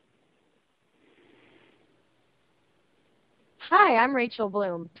Hi, I'm Rachel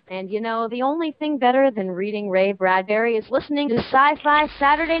Bloom. And you know, the only thing better than reading Ray Bradbury is listening to Sci-Fi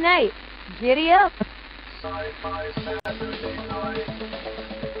Saturday Night. Giddy up! Sci-Fi Saturday Night.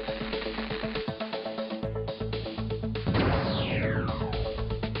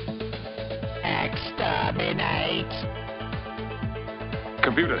 Exterminate!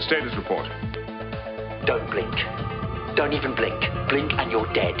 Computer, status report. Don't blink. Don't even blink. Blink and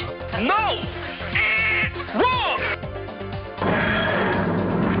you're dead. No! Wrong!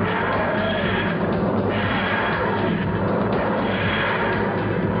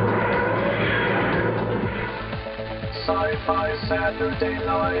 Sci-Fi Saturday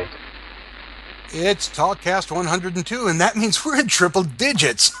Night. It's TalkCast 102, and that means we're in triple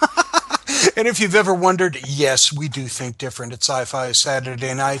digits. And if you've ever wondered, yes, we do think different at Sci-Fi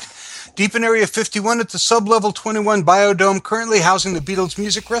Saturday Night. Deep in Area 51 at the Sub-Level 21 Biodome, currently housing the Beatles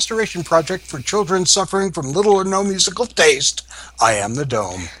Music Restoration Project for children suffering from little or no musical taste, I am the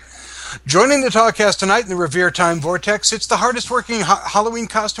Dome. Joining the TalkCast tonight in the Revere Time Vortex, it's the hardest working Halloween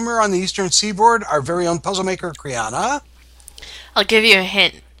costumer on the Eastern Seaboard, our very own puzzle maker, Kriana. I'll give you a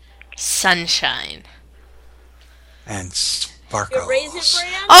hint. Sunshine. And Sparkles. Your Raisin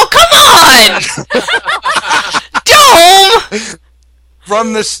Bran? Oh, come on! Dome!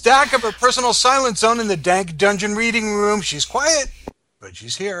 From the stack of her personal silent zone in the dank dungeon reading room, she's quiet, but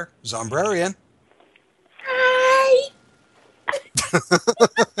she's here. Zombrarian. Hi!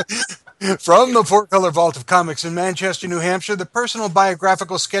 From the four-color vault of comics in Manchester, New Hampshire, the personal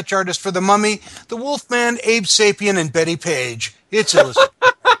biographical sketch artist for the Mummy, the Wolfman, Abe Sapien, and Betty Page. It's illustrated.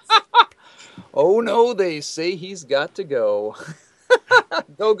 Oh no, they say he's got to go.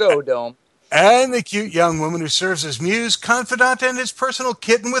 Go, Dome. And the cute young woman who serves as muse, confidant, and his personal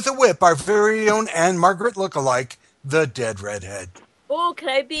kitten with a whip, our very own Anne Margaret lookalike, the Dead Redhead. Oh, can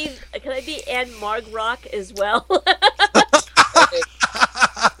I be Anne Marg Rock as well?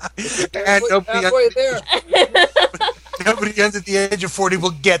 And halfway there. Nobody under the age of 40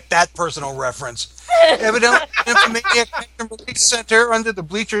 will get that personal reference. Evidently, the Release Center under the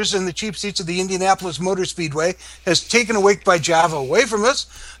bleachers and the cheap seats of the Indianapolis Motor Speedway has taken Awake by Java away from us.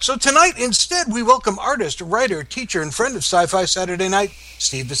 So tonight, instead, we welcome artist, writer, teacher, and friend of Sci-Fi Saturday Night,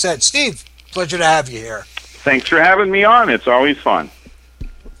 Steve Bissett. Steve, pleasure to have you here. Thanks for having me on. It's always fun.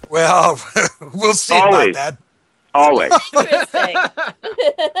 Well, we'll see Always. about that. Always. Interesting.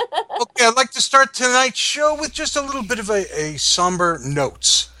 Okay, I'd like to start tonight's show with just a little bit of a somber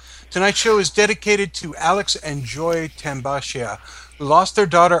notes. Tonight's show is dedicated to Alex and Joy Tambashia, who lost their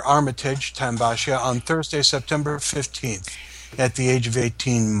daughter Armitage Tambashia on Thursday, September 15th, at the age of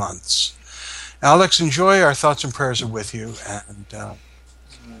 18 months. Alex and Joy, our thoughts and prayers are with you, and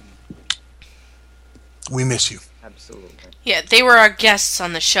we miss you. Absolutely. Yeah, they were our guests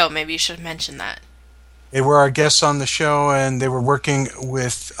on the show. Maybe you should have mentioned that. They were our guests on the show, and they were working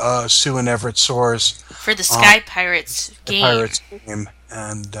with Sue and Everett Soares For the Sky Pirates game. Pirates game,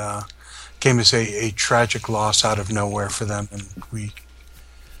 and came as a tragic loss out of nowhere for them, and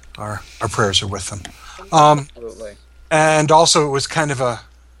our prayers are with them. Absolutely. And also, it was kind of a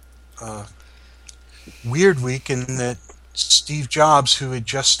weird week in that Steve Jobs, who had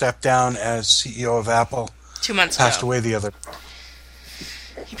just stepped down as CEO of Apple, 2 months passed ago. away the other.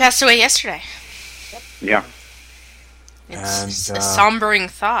 He passed away yesterday. Yeah. It's And, a sombering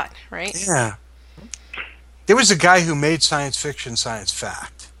thought, right? Yeah. There was a guy who made science fiction science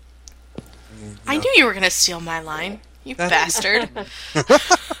fact. I knew you were going to steal my line, you bastard. But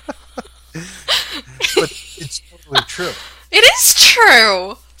it's totally true. It is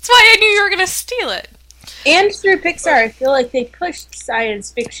true. That's why I knew you were going to steal it. And through Pixar, I feel like they pushed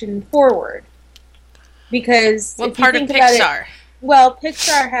science fiction forward. Because What if you part of think about Pixar? Well,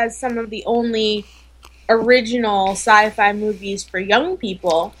 Pixar has some of the only original sci-fi movies for young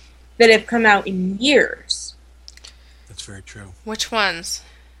people that have come out in years. That's very true. Which ones?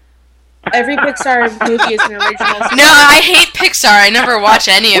 Every Pixar movie is an original. No, I hate Pixar. I never watch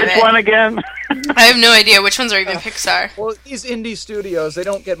any of Which it. one again? I have no idea which ones are even Pixar. Well, these indie studios, they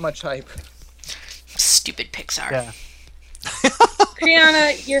don't get much hype. Stupid Pixar. Yeah.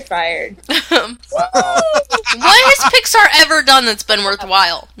 Kriana, you're fired. What has Pixar ever done that's been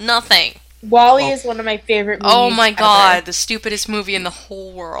worthwhile? Nothing. WALL-E is one of my favorite movies Oh my ever. god, the stupidest movie in the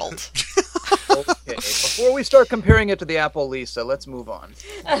whole world. Okay, before we start comparing it to the Apple Lisa, let's move on.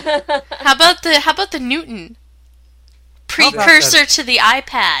 How about the Newton? Precursor to the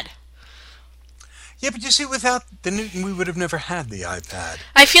iPad. Yeah, but you see, without the Newton, we would have never had the iPad.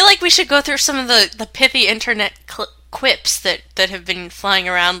 I feel like we should go through some of the pithy internet quips that have been flying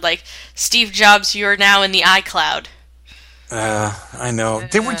around, like, Steve Jobs, you're now in the iCloud. I know.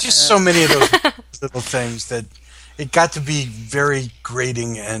 There were just so many of those little things that it got to be very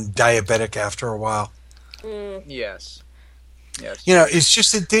grating and diabetic after a while. Yes. You know, it's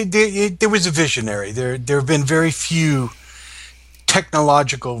just that there was a visionary. There have been very few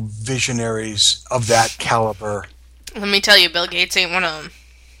technological visionaries of that caliber. Let me tell you, Bill Gates ain't one of them.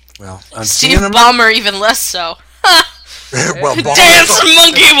 Well, I'm Steve Ballmer even less so. Well, dance,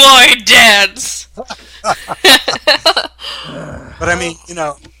 monkey boy, dance! But I mean, you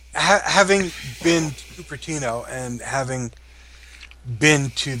know, having been to Cupertino and having been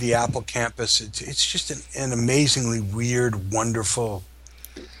to the Apple campus, it's just an amazingly weird, wonderful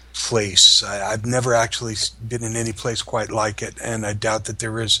place. I've never actually been in any place quite like it, and I doubt that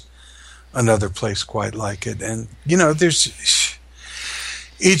there is another place quite like it. And, you know,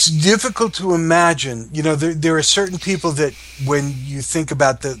 it's difficult to imagine. You know, there are certain people that when you think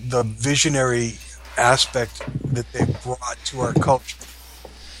about the visionary aspect that they brought to our culture,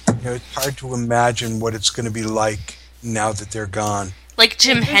 you know, it's hard to imagine what it's going to be like now that they're gone. Like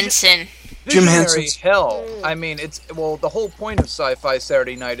Jim Henson. Jim Visionary Henson's hell. I mean, the whole point of Sci-Fi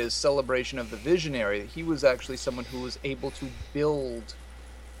Saturday Night is celebration of the visionary. He was actually someone who was able to build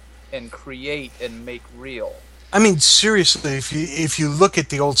and create and make real. I mean, seriously, if you look at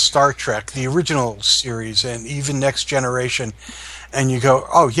the old Star Trek, the original series, and even Next Generation, and you go,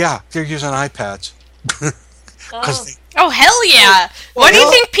 oh yeah, they're using iPads. Oh hell yeah! Why do you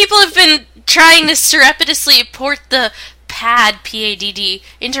think people have been trying to surreptitiously port the PADD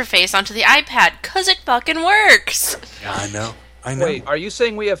interface onto the iPad? 'Cause it fucking works! Yeah, I know. Wait, are you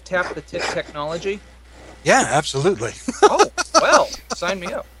saying we have tap the tip technology? Yeah, absolutely. Oh, well, sign me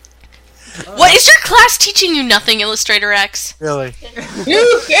up. What, is your class teaching you nothing, Illustrator X? Really?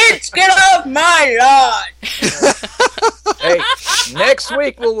 You kids, get off my lawn! Hey, next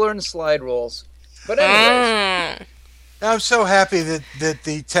week we'll learn slide rules. But anyways. I'm so happy that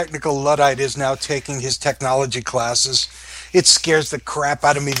the technical Luddite is now taking his technology classes. It scares the crap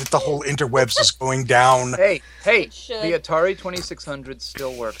out of me that the whole interwebs is going down. Hey, the Atari 2600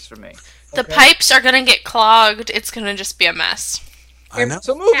 still works for me. The pipes are gonna get clogged. It's gonna just be a mess. I know.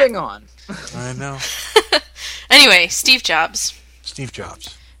 So moving on. I know. Anyway, Steve Jobs. Steve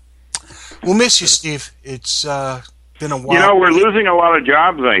Jobs. We'll miss you, Steve. It's been a while. You know, we're losing a lot of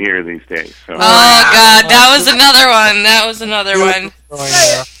jobs, I hear, these days. So. Oh, God, that was another one.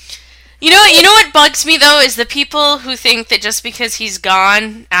 You know what bugs me, though, is the people who think that just because he's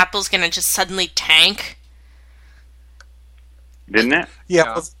gone, Apple's going to just suddenly tank. Didn't it?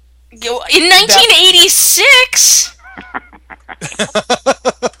 Yeah. In 1986?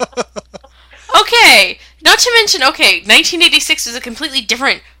 Okay, not to mention, 1986 was a completely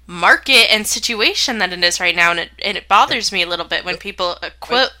different market and situation than it is right now, and it bothers me a little bit when people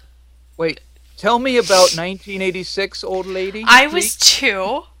quote... Wait, tell me about 1986, old lady. I was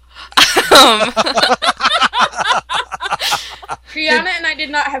 2. Brianna and I did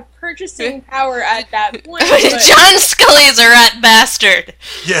not have purchasing power at that point. John Scully's a rat bastard.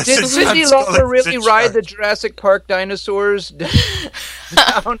 Yes. Did Cyndi Lauper really ride the Jurassic Park dinosaurs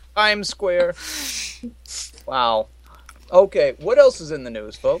down Times Square? Wow. Okay, what else is in the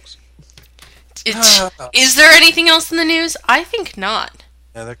news, folks? Is there anything else in the news? I think not.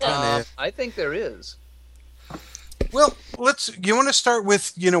 Yeah, that kind of. I think there is. Well, you want to start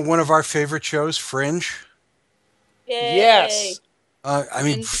with, one of our favorite shows, Fringe? Yay. Yes. I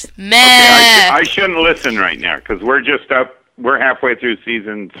mean, meh. Okay, I shouldn't listen right now because we're halfway through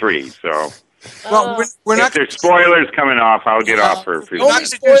season 3. So, well, we're not. If there's spoilers coming off, I'll get off for a few Only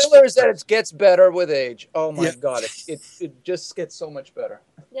minutes. spoilers that it gets better with age. Oh my God, it just gets so much better.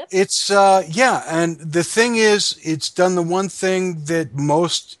 Yep. It's and the thing is, it's done the one thing that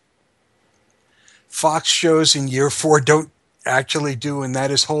most Fox shows in year 4 don't actually do, and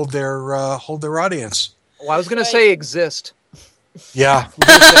that is hold their audience. Well, I was going to say exist. Yeah.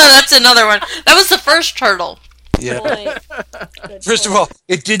 That's another one. That was the first hurdle. Yeah. First of all,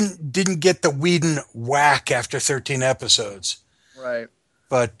 it didn't get the Whedon whack after 13 episodes. Right.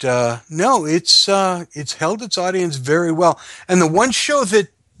 But no, it's held its audience very well. And the one show that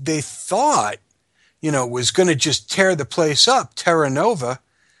they thought, was going to just tear the place up, Terra Nova,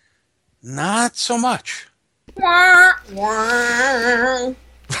 not so much.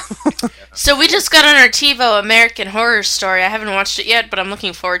 So we just got on our TiVo American Horror Story. I haven't watched it yet, but I'm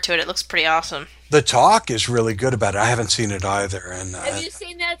looking forward to it. It looks pretty awesome. The talk is really good about it. I haven't seen it either. And have you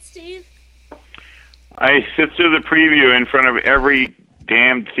seen that, Steve? I sit through the preview in front of every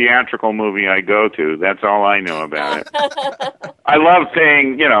damn theatrical movie I go to. That's all I know about it. I love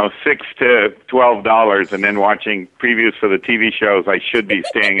paying, $6 to $12 and then watching previews for the TV shows I should be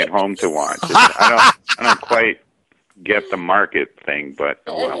staying at home to watch. I don't quite get the market thing, but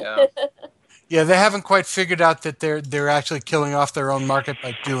oh well. Yeah, they haven't quite figured out that they're actually killing off their own market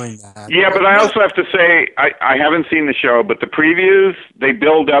by doing that. Yeah, but I also have to say, I haven't seen the show, but the previews, they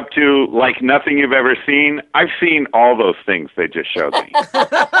build up to like nothing you've ever seen. I've seen all those things they just showed me.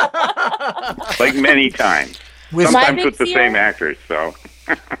 Like many times. Sometimes with the same actors, so.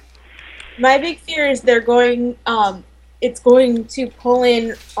 My big fear is they're going, it's going to pull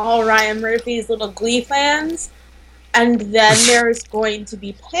in all Ryan Murphy's little Glee fans. And then there's going to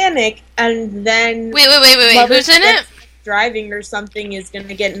be panic, and then wait, who's in it? Driving or something is going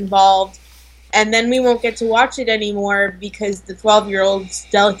to get involved, and then we won't get to watch it anymore because the 12-year-old's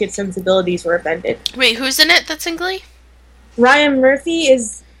delicate sensibilities were offended. Wait, who's in it that's in Glee? Ryan Murphy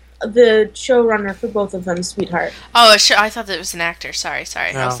is the showrunner for both of them, sweetheart. Oh, I thought that was an actor. Sorry.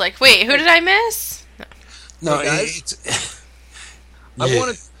 No. I was like, wait, who did I miss? No, hey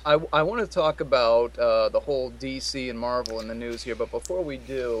I want to talk about the whole DC and Marvel in the news here, but before we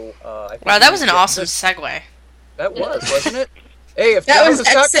do, I think wow, that was an awesome segue. That was, wasn't it? Hey, if that John is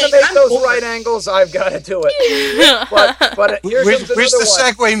not going to make those right angles, I've got to do it. But here comes another where's the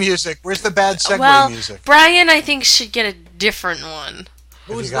one. segue music? Where's the bad segue music? Brian, I think, should get a different one.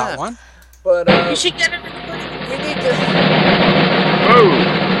 Who's got that? one? But you should get it. We need to.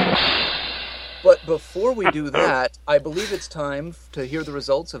 Oh. But before we do that, I believe it's time to hear the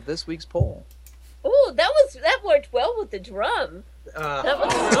results of this week's poll. Oh, that worked well with the drum. That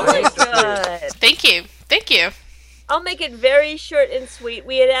was really good. Thank you. I'll make it very short and sweet.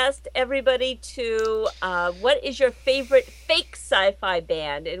 We had asked everybody to, what is your favorite fake sci-fi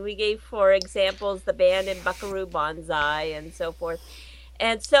band? And we gave, for examples, the band in Buckaroo Banzai and so forth.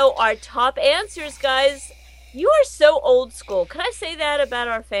 And so our top answers, guys, you are so old school. Can I say that about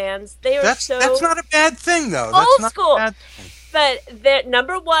our fans? They are That's not a bad thing, though. Old That's not school. a bad thing. But the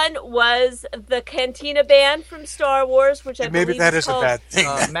number one was the Cantina Band from Star Wars, which I Maybe believe that is is a called bad thing.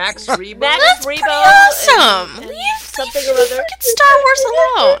 Max Rebo. Max That's Rebo. pretty awesome. Leave something or other. Freaking Star Wars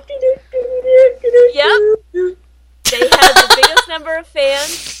alone. Yep. They had the biggest number of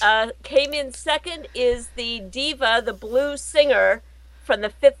fans. Came in second is the diva, the blues singer from The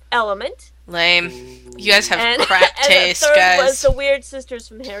Fifth Element. Lame. You guys have crap taste, and the third guys. was the Weird Sisters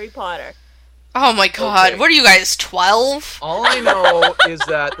from Harry Potter. Oh my god, Okay. what are you guys, 12? All I know is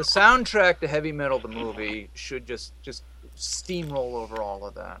that the soundtrack to Heavy Metal, the movie, should just steamroll over all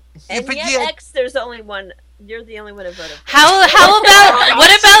of that. And but yet, yeah. X, there's only one. You're the only one who voted. How about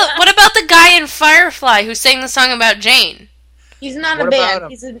what about the guy in Firefly who sang the song about Jane? He's not What a band. about him?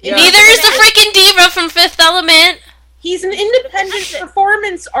 He's an Yeah. Neither is the freaking diva from Fifth Element. He's an independent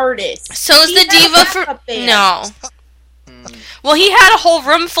performance artist. So is He the had a diva from backup band. No. Well, he had a whole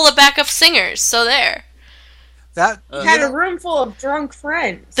room full of backup singers, so there. That He had a room full of drunk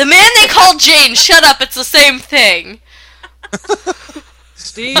friends. The man they called Jane, shut up, it's the same thing.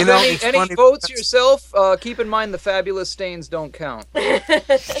 Steve, it's any funny, votes yourself? Keep in mind the fabulous stains don't count.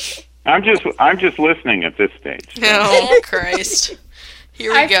 I'm just listening at this stage. Oh, Christ.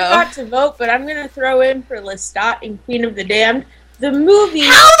 Here we I go. forgot to vote, but I'm going to throw in for Lestat in Queen of the Damned. The movie...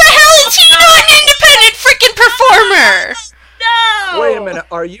 How the hell is he not an independent freaking performer? No! Wait a minute.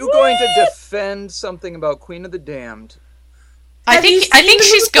 Are you going to defend something about Queen of the Damned? Have you I seen think the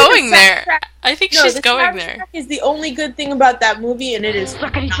she's movie? going The there. soundtrack- I think No, she's the going soundtrack there. is the only good thing about that movie, and it is...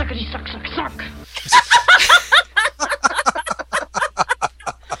 Suckity, suckity, suck, suck, suck.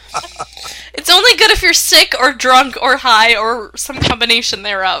 It's only good if you're sick or drunk or high or some combination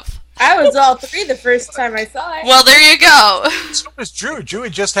thereof. I was all three the first time I saw it. Well, there you go. So was Drew. Drew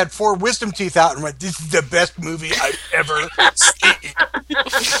had just had 4 wisdom teeth out and went, "This is the best movie I've ever seen."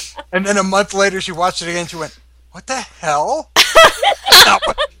 And then a month later, she watched it again. She went, "What the hell?" Not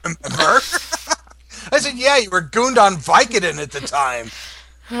what I remember. I said, "Yeah, you were gooned on Vicodin at the time."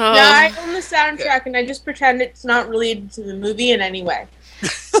 No, I own the soundtrack, and I just pretend it's not related to the movie in any way.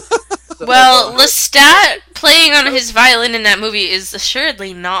 Well, Lestat playing on his violin in that movie is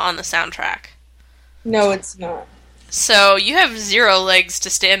assuredly not on the soundtrack. No, it's not. So you have 0 legs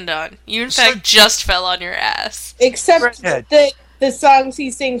to stand on. You, in fact, just fell on your ass. Except the songs he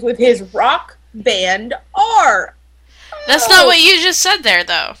sings with his rock band are. That's not what you just said there,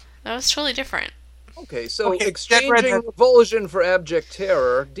 though. That was totally different. Okay, so Okay, exchanging revulsion for abject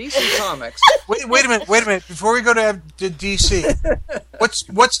terror, DC Comics. Wait a minute. Before we go to DC,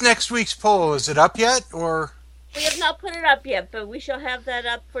 what's next week's poll? Is it up yet, or? We have not put it up yet, but we shall have that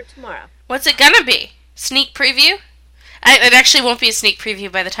up for tomorrow. What's it gonna be? Sneak preview? It actually won't be a sneak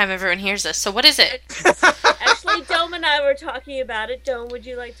preview by the time everyone hears this. So what is it? Actually, Dome and I were talking about it. Dome, would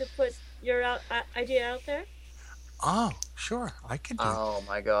you like to put your idea out there? Oh, sure. I could do Oh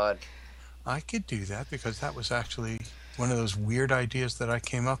my god. I could do that because that was actually one of those weird ideas that I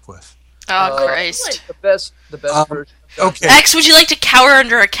came up with. Oh, Christ. The best version. Okay. X, would you like to cower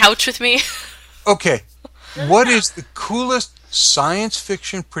under a couch with me? Okay. What is the coolest science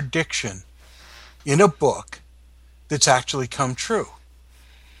fiction prediction in a book that's actually come true?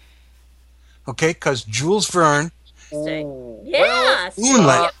 Okay, because Jules Verne. Yeah.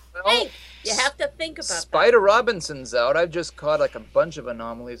 Moonlight. You have to think about Spider Robinson's out. I've just caught like a bunch of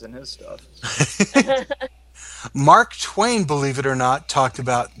anomalies in his stuff. Mark Twain, believe it or not, talked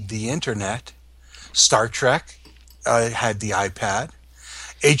about the internet. Star Trek had the iPad.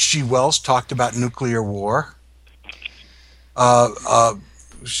 H.G. Wells talked about nuclear war. Did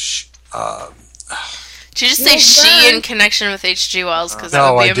you just say she in connection with H.G. Wells? Because that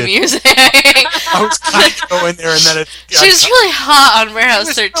No, would I be amusing. I was kind of going there, and then she was really hot on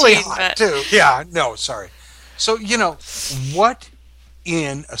Warehouse 13. Really hot too. Yeah, no, sorry. So, what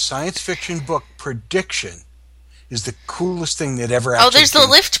in a science fiction book prediction is the coolest thing that ever actually there's the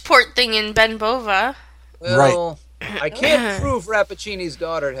lift port thing in Ben Bova. Well, I can't prove Rappaccini's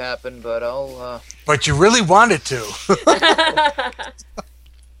daughter happened, but I'll... But you really wanted to.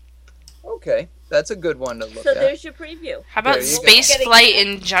 Okay, that's a good one to look at. So there's your preview. How about space flight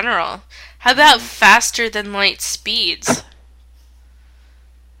in general? How about faster than light speeds?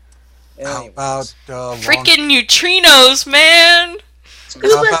 How about freaking neutrinos, man?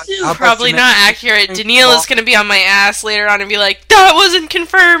 Probably not accurate. Daniil is going to be on my ass later on and be like, that wasn't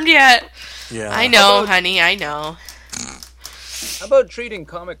confirmed yet. Yeah. I know, honey, I know. How about treating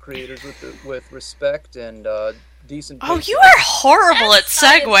comic creators with respect and decent... Oh, you are horrible at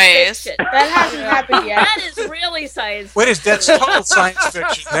segues. That hasn't happened yet. That is really science fiction. fiction. That's total science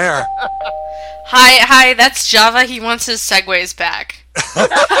fiction there. Hi, that's Java. He wants his segues back.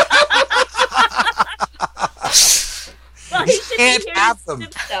 Well, he can't have them.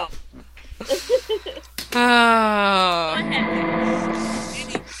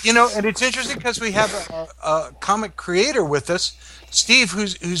 And it's interesting because we have a comic creator with us, Steve,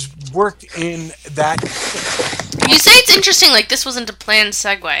 who's worked in that. You say it's interesting, like this wasn't a planned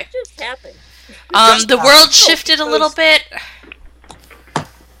segue. It just happened. The world shifted a little bit.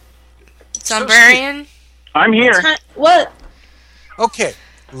 Zombrarian? I'm here. What? Okay,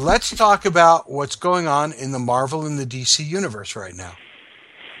 let's talk about what's going on in the Marvel and the DC universe right now.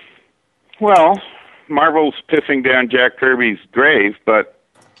 Well, Marvel's pissing down Jack Kirby's grave, but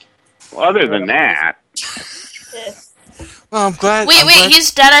other than that... Well, I'm glad... Wait,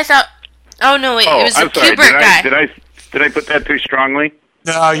 he's dead, I thought... Oh, no, wait, it was the Kubert guy. Did I put that too strongly?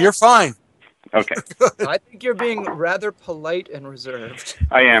 No, you're fine. Okay. I think you're being rather polite and reserved.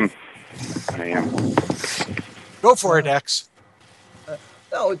 I am. Go for it, X.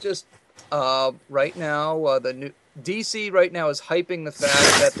 No, just right now, the new DC right now is hyping the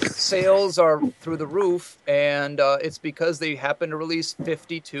fact that sales are through the roof, and it's because they happened to release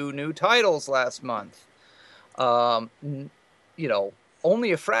 52 new titles last month.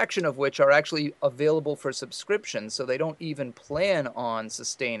 Only a fraction of which are actually available for subscription, so they don't even plan on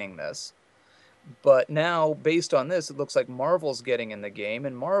sustaining this. But now, based on this, it looks like Marvel's getting in the game,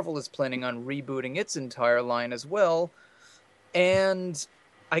 and Marvel is planning on rebooting its entire line as well. And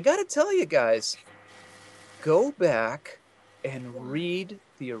I gotta tell you guys, go back and read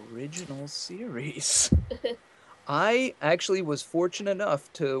the original series. I actually was fortunate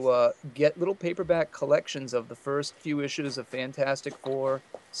enough to get little paperback collections of the first few issues of Fantastic Four,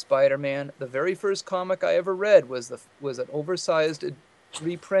 Spider-Man. The very first comic I ever read was an oversized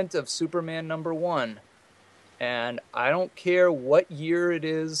reprint of Superman #1. And I don't care what year it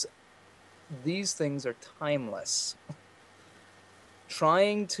is, these things are timeless.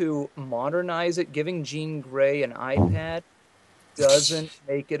 Trying to modernize it, giving Jean Grey an iPad, doesn't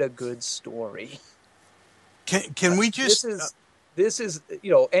make it a good story. Can we just... This is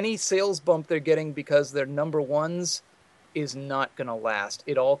any sales bump they're getting because they're #1s is not going to last.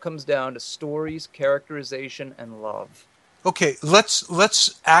 It all comes down to stories, characterization, and love. Okay, let's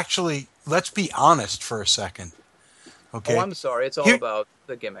be honest for a second. Okay. Oh, I'm sorry. It's all about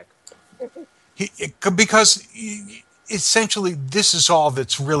the gimmick. Because essentially, this is all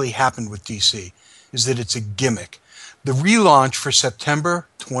that's really happened with DC, is that it's a gimmick. The relaunch for September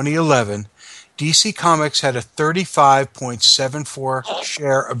 2011, DC Comics had a 35.74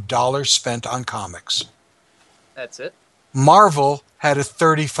 share of dollars spent on comics. That's it. Marvel had a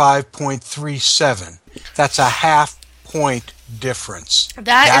 35.37. That's a half-point difference.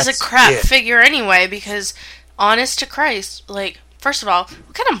 That's a crap figure anyway, because, honest to Christ, first of all,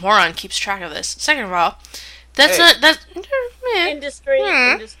 what kind of moron keeps track of this? Second of all,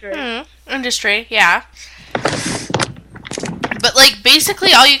 industry, yeah. But,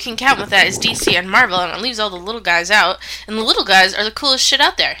 basically all you can count with that is DC and Marvel, and it leaves all the little guys out, and the little guys are the coolest shit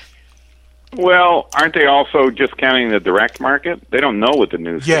out there. Well, aren't they also just counting the direct market? They don't know what the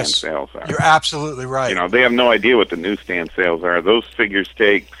newsstand Yes, sales are. you're absolutely right. You know, they have no idea what the newsstand sales are. Those figures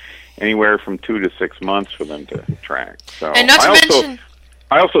take anywhere from 2 to 6 months for them to track. So And not to mention...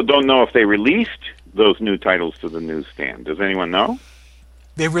 I also don't know if they released those new titles to the newsstand. Does anyone know?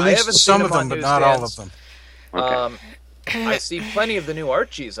 They released some of them, but not all of them. Okay. I see plenty of the new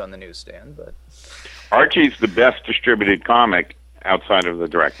Archies on the newsstand, but Archie's the best distributed comic outside of the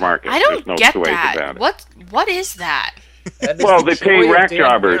direct market. I don't There's no get two ways that. about it. What is that? Well, they pay rack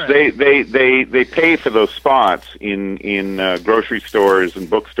jobbers. They pay for those spots in grocery stores and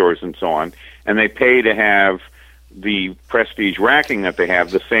bookstores and so on, and they pay to have the prestige racking that they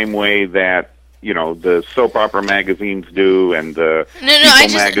have the same way that the soap opera magazines do and the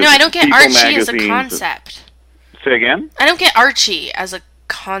I don't get Archie as a concept. Say again? I don't get Archie as a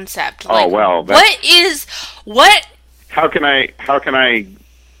concept. Oh well. What? How can I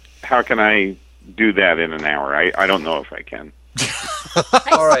do that in an hour? I don't know if I can.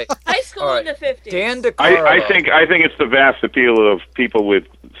 All right. High school in the 50s. Dan DeCarlo. I think it's the vast appeal of people with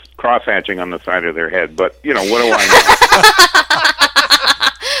cross-hatching on the side of their head, but what do I know?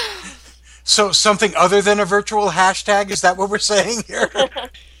 So something other than a virtual hashtag, is that what we're saying here?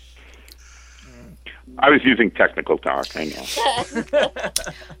 I was using technical talk, I know.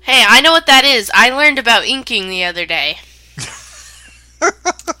 Hey, I know what that is. I learned about inking the other day.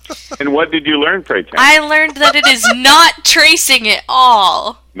 And what did you learn, pray tell? I learned that it is not tracing at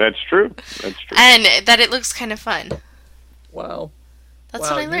all. That's true. And that it looks kind of fun. Wow. That's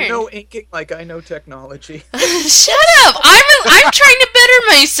what I learned. You know inking like I know technology. Shut up! I'm trying to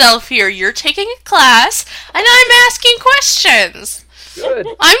better myself here. You're taking a class, and I'm asking questions. Good.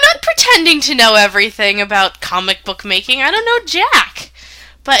 I'm not pretending to know everything about comic book making. I don't know jack.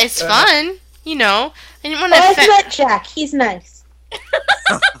 But it's fun, I didn't want to... I've met Jack. He's nice.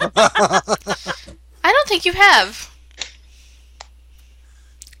 I don't think you have.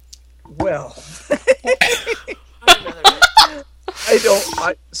 Well...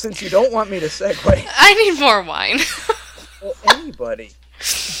 since you don't want me to segue... I need more wine. Well, anybody.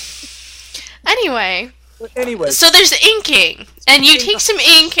 Anyway. Anyway. So there's inking. And you take some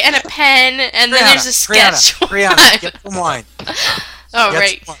ink and a pen, and then there's a sketch. Brianna, get some wine. Oh,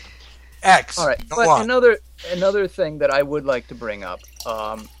 right. X. All right. But another thing that I would like to bring up,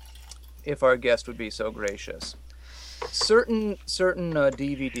 if our guest would be so gracious. Certain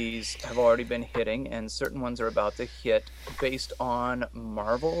DVDs have already been hitting, and certain ones are about to hit based on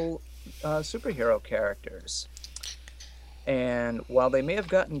Marvel superhero characters. And while they may have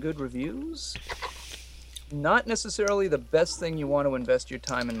gotten good reviews, not necessarily the best thing you want to invest your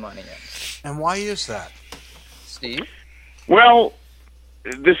time and money in. And why is that? Steve? Well,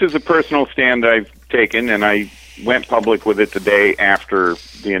 this is a personal stand I've taken, and I went public with it the day after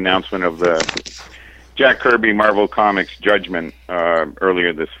the announcement of the Jack Kirby Marvel Comics Judgment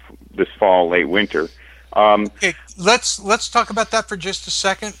earlier this fall, late winter. Okay, let's talk about that for just a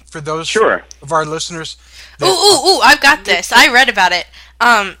second for those of our listeners. Ooh, I've got this. I read about it.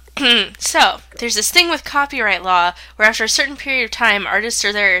 So, there's this thing with copyright law where after a certain period of time, artists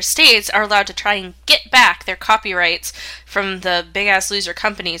or their estates are allowed to try and get back their copyrights from the big-ass loser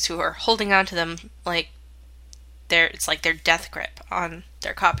companies who are holding on to them like it's like their death grip on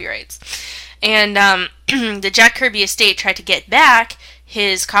their copyrights. And the Jack Kirby estate tried to get back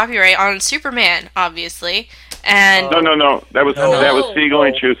his copyright on Superman, obviously. And No. That was Siegel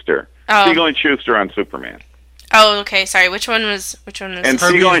and Schuster. Oh. Siegel and Schuster on Superman. Oh, okay. Sorry. Which one was? And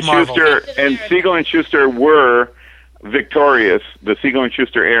Siegel and Schuster were victorious. The Siegel and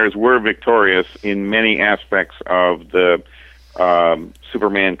Schuster heirs were victorious in many aspects of the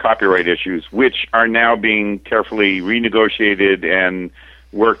Superman copyright issues, which are now being carefully renegotiated and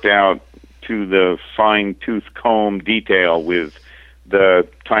worked out to the fine-tooth comb detail with the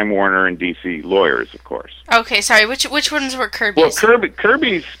Time Warner and DC lawyers, of course. Okay, sorry. Which ones were Kirby's? Well,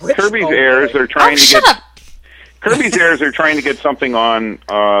 Kirby's heirs are trying to get. Up. Kirby's heirs are trying to get something on,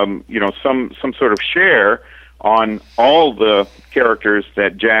 some sort of share on all the characters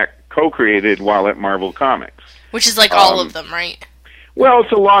that Jack co-created while at Marvel Comics. Which is like all of them, right? Well,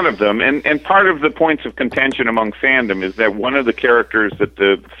 it's a lot of them, and part of the points of contention among fandom is that one of the characters that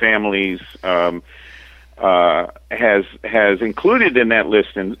the families has included in that list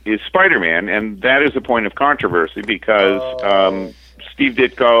is Spider-Man, and that is a point of controversy because Steve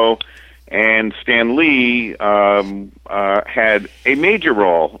Ditko and Stan Lee had a major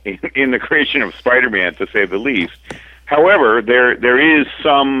role in the creation of Spider-Man, to say the least. However, there is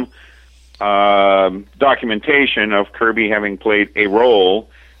some documentation of Kirby having played a role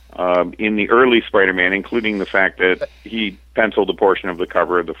in the early Spider-Man, including the fact that he penciled a portion of the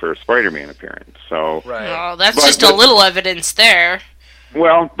cover of the first Spider-Man appearance. So, oh, that's just a little evidence there.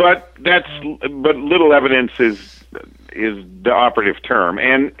 Well, but little evidence is the operative term,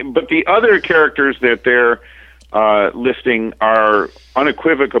 but the other characters that they're listing are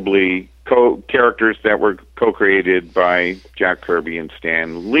unequivocally characters that were co-created by Jack Kirby and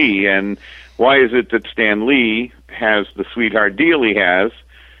Stan Lee. And why is it that Stan Lee has the sweetheart deal he has,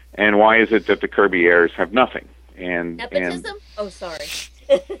 and why is it that the Kirby heirs have nothing? Nepotism? Oh, sorry.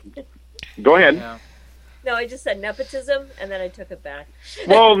 Go ahead. Yeah. No, I just said nepotism, and then I took it back.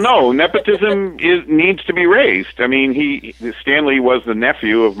 Well, no, nepotism needs to be raised. I mean, Stan Lee was the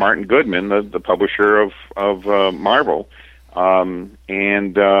nephew of Martin Goodman, the publisher of Marvel,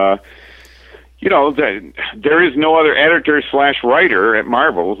 there is no other editor/writer at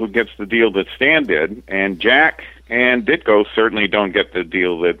Marvel who gets the deal that Stan did, and Jack and Ditko certainly don't get the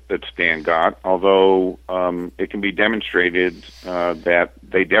deal that Stan got, although it can be demonstrated that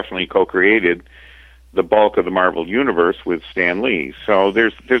they definitely co-created the bulk of the Marvel Universe with Stan Lee. So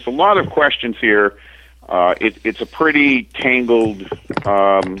there's a lot of questions here. It's a pretty tangled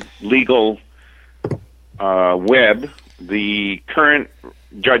legal web. The current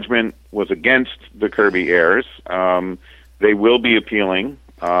judgment was against the Kirby heirs. They will be appealing.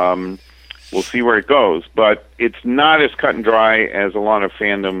 We'll see where it goes, but it's not as cut and dry as a lot of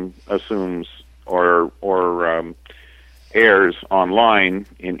fandom assumes or airs online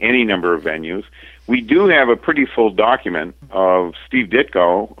in any number of venues. We do have a pretty full document of Steve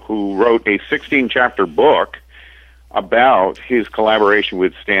Ditko, who wrote a 16-chapter book about his collaboration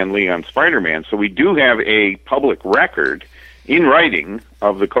with Stan Lee on Spider-Man. So we do have a public record in writing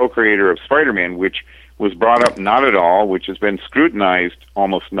of the co-creator of Spider-Man, which was brought up not at all, which has been scrutinized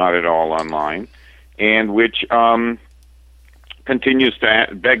almost not at all online, and which continues to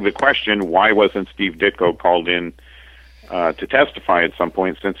beg the question, why wasn't Steve Ditko called in to testify at some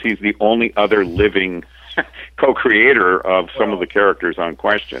point, since he's the only other living co-creator of some of the characters on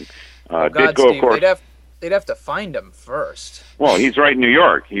question. Ditko, Steve, of course, they'd have to find him first. Well, he's right in New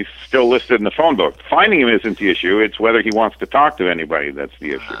York. He's still listed in the phone book. Finding him isn't the issue. It's whether he wants to talk to anybody that's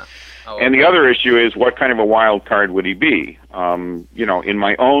the issue. And the other issue is, what kind of a wild card would he be? In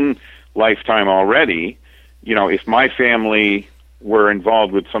my own lifetime already, if my family were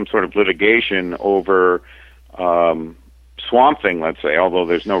involved with some sort of litigation over Swamp Thing, let's say, although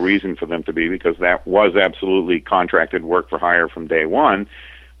there's no reason for them to be, because that was absolutely contracted work for hire from day one,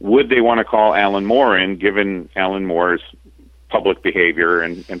 would they want to call Alan Moore in, given Alan Moore's public behavior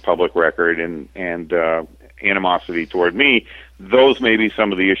and public record and animosity toward me? Those may be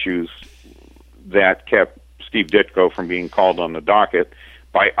some of the issues that kept Steve Ditko from being called on the docket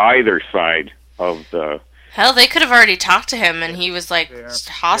by either side of the... Hell, they could have already talked to him, and he was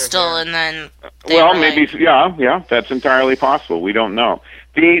hostile, and then. Maybe, yeah, that's entirely possible. We don't know.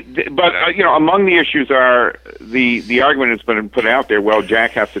 But among the issues are the argument that's been put out there. Well,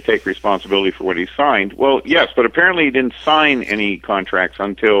 Jack has to take responsibility for what he signed. Well, yes, but apparently he didn't sign any contracts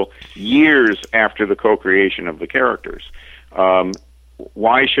until years after the co-creation of the characters.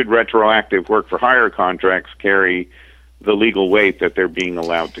 Why should retroactive work for hire contracts carry the legal weight that they're being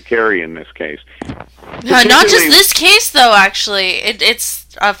allowed to carry in this case? Not just this case, though, actually. It's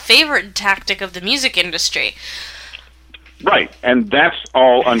a favorite tactic of the music industry. Right, and that's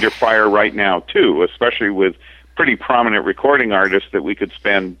all under fire right now, too, especially with pretty prominent recording artists that we could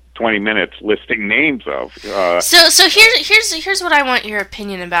spend 20 minutes listing names of. So here's what I want your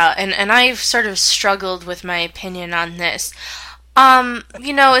opinion about, and I've sort of struggled with my opinion on this.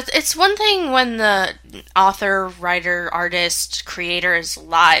 It's one thing when the author, writer, artist, creator is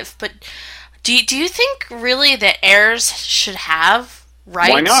alive, but do you think really that heirs should have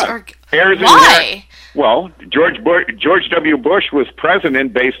rights? Why not? Or, heirs why? Well, George W. Bush was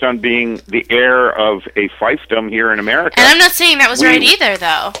president based on being the heir of a fiefdom here in America. And I'm not saying that was right either,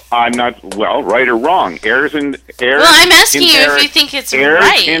 though. I'm not, right or wrong. Heirs. Well, I'm asking you if you think it's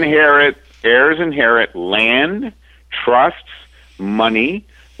right. Heirs inherit land, trusts, money,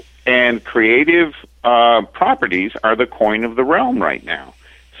 and creative properties are the coin of the realm right now.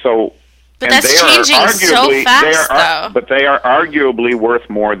 So, but that's changing so fast, though. But they are arguably worth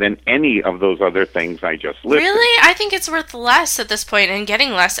more than any of those other things I just listed. Really? I think it's worth less at this point, and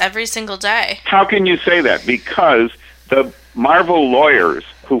getting less every single day. How can you say that? Because the Marvel lawyers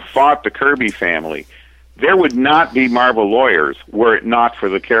who fought the Kirby family, there would not be Marvel lawyers were it not for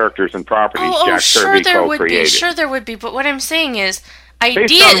the characters and properties Jack Kirby co-created. Sure there would be, but what I'm saying is,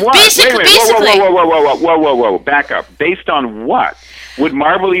 basically... Whoa, back up. Based on what? Would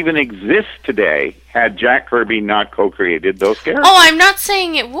Marvel even exist today had Jack Kirby not co-created those characters? Oh, I'm not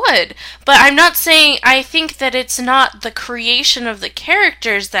saying it would, but I'm not saying I think that it's not the creation of the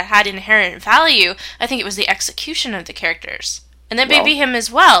characters that had inherent value. I think it was the execution of the characters. And that may be him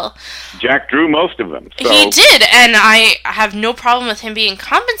as well. Jack drew most of them. So. He did, and I have no problem with him being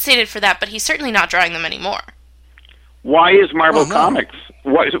compensated for that, but he's certainly not drawing them anymore. Why is Marvel Comics...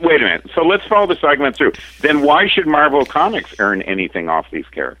 Wait a minute. So let's follow this argument through. Then why should Marvel Comics earn anything off these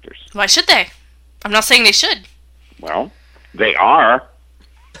characters? Why should they? I'm not saying they should. Well, they are.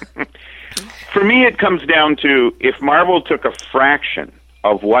 For me, it comes down to if Marvel took a fraction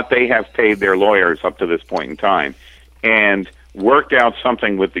of what they have paid their lawyers up to this point in time and worked out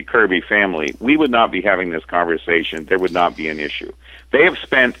something with the Kirby family, we would not be having this conversation. There would not be an issue. They have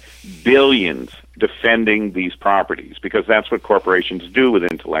spent billions defending these properties because that's what corporations do with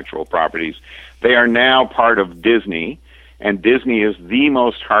intellectual properties. They are now part of Disney, and Disney is the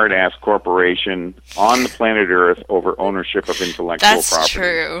most hard-ass corporation on the planet Earth over ownership of intellectual property. That's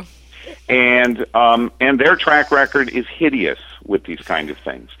true. And their track record is hideous with these kind of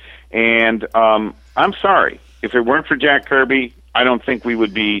things. And I'm sorry. If it weren't for Jack Kirby, I don't think we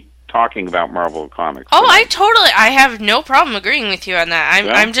would be talking about Marvel Comics. Oh, I have no problem agreeing with you on that.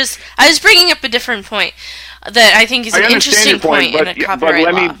 I was bringing up a different point that I think is an interesting point in a copyright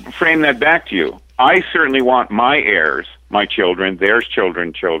law. But let me frame that back to you. I certainly want my heirs, my children, their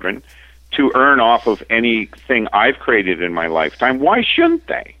children, to earn off of anything I've created in my lifetime. Why shouldn't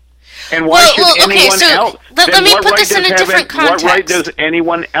they? And why should anyone else? Let me put this in a different context. What right does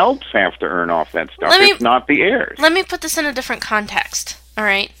anyone else have to earn off that stuff? It's not the heirs. Let me put this in a different context, all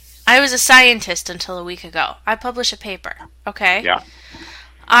right? I was a scientist until a week ago. I publish a paper, okay? Yeah.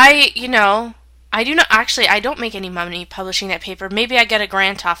 I don't make any money publishing that paper. Maybe I get a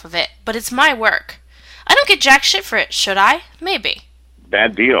grant off of it, but it's my work. I don't get jack shit for it, should I? Maybe.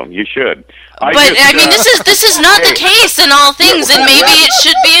 Bad deal. You should. This is not the case in all things, and maybe it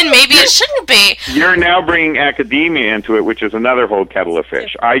should be, and maybe it shouldn't be. You're now bringing academia into it, which is another whole kettle of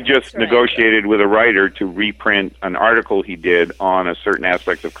fish. I just negotiated with a writer to reprint an article he did on a certain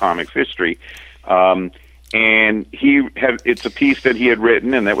aspect of comics history, and it's a piece that he had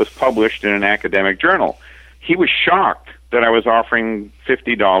written and that was published in an academic journal. He was shocked that I was offering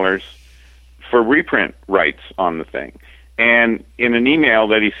 $50 for reprint rights on the thing. And in an email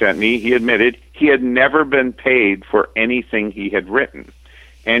that he sent me, he admitted he had never been paid for anything he had written.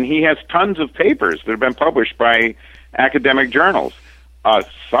 And he has tons of papers that have been published by academic journals.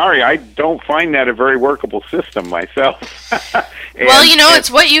 Sorry, I don't find that a very workable system myself.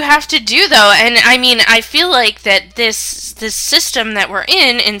 It's what you have to do, though. And, I feel like that this system that we're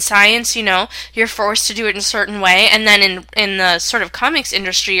in science, you're forced to do it in a certain way. And then in the sort of comics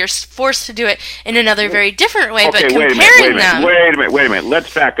industry, you're forced to do it in another very different way. Okay, but comparing them... Wait a minute.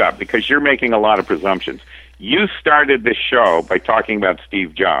 Let's back up, because you're making a lot of presumptions. You started this show by talking about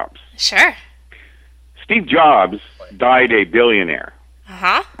Steve Jobs. Sure. Steve Jobs died a billionaire.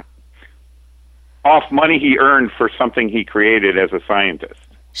 Uh-huh. Off money he earned for something he created as a scientist.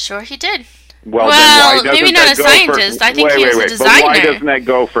 Sure he did. Well, then why doesn't maybe not a scientist. I think he was a designer. But why doesn't that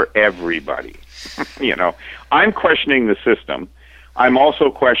go for everybody? I'm questioning the system. I'm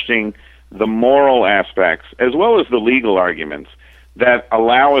also questioning the moral aspects as well as the legal arguments that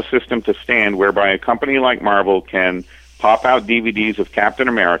allow a system to stand whereby a company like Marvel can pop out DVDs of Captain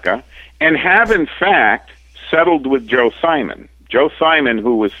America and have, in fact, settled with Joe Simon. Joe Simon,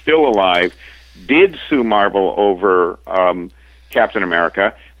 who was still alive, did sue Marvel over Captain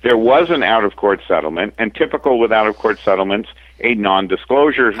America. There was an out-of-court settlement, and typical with out-of-court settlements, a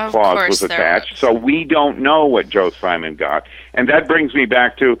non-disclosure clause was attached. So we don't know what Joe Simon got. And that brings me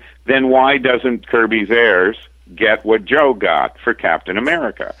back to, then why doesn't Kirby's heirs get what Joe got for Captain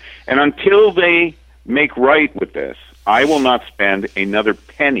America? And until they make right with this, I will not spend another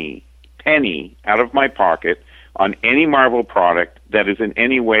penny out of my pocket on any Marvel product that is in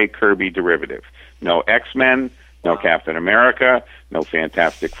any way Kirby derivative. No X-Men, no Captain America, no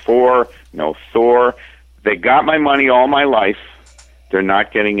Fantastic Four, no Thor. They got my money all my life. They're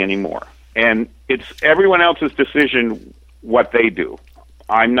not getting any more. And it's everyone else's decision what they do.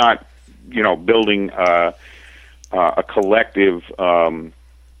 I'm not, building a collective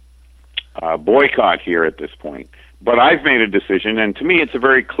boycott here at this point. But I've made a decision, and to me it's a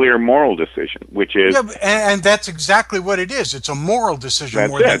very clear moral decision, which is... Yeah, and that's exactly what it is. It's a moral decision. That's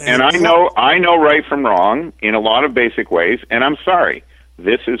more it. And I know right from wrong in a lot of basic ways, and I'm sorry.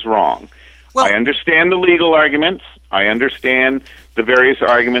 This is wrong. Well, I understand the legal arguments. I understand the various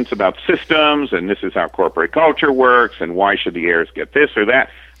arguments about systems, and this is how corporate culture works, and why should the heirs get this or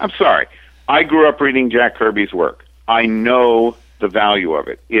that. I'm sorry. I grew up reading Jack Kirby's work. I know the value of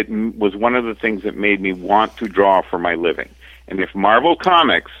it. It was one of the things that made me want to draw for my living. And if Marvel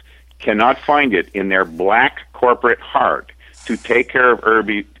Comics cannot find it in their black corporate heart to take care of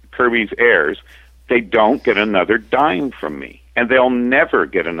Kirby's heirs, they don't get another dime from me. And they'll never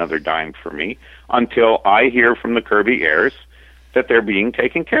get another dime from me until I hear from the Kirby heirs that they're being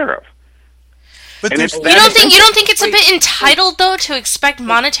taken care of. But you don't think it's a bit entitled though to expect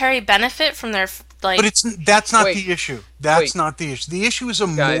monetary benefit from their like? But that's not the issue. That's not the issue. The issue is a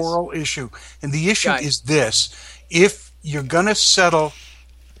moral issue, and the issue is this: if you're going to settle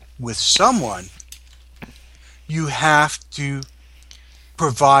with someone, you have to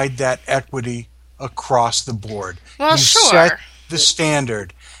provide that equity across the board. Well, you sure. set the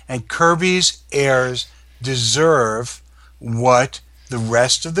standard, and Kirby's heirs deserve what the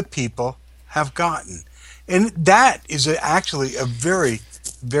rest of the people have gotten. And that is actually a very,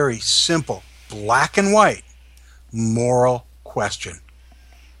 very simple, black and white, moral question.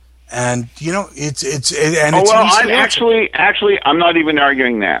 And I'm not even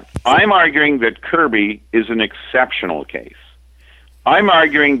arguing that. I'm arguing that Kirby is an exceptional case. I'm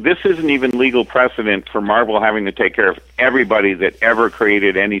arguing this isn't even legal precedent for Marvel having to take care of everybody that ever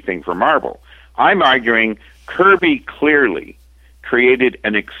created anything for Marvel. I'm arguing Kirby clearly created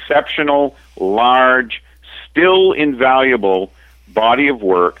an exceptional, large, still invaluable body of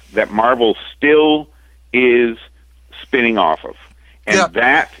work that Marvel still is spinning off of. And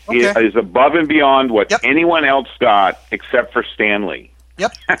that is above and beyond what anyone else got except for Stan Lee.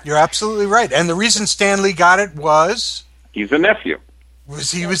 Yep, you're absolutely right. And the reason Stan Lee got it was... he's a nephew.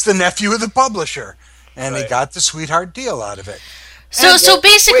 He was the nephew of the publisher, and he got the sweetheart deal out of it. So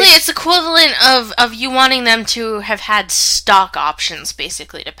basically, it's equivalent of you wanting them to have had stock options,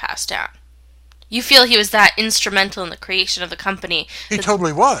 basically, to pass down. You feel he was that instrumental in the creation of the company. He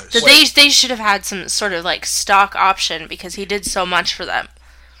totally was. That they should have had some sort of like stock option because he did so much for them.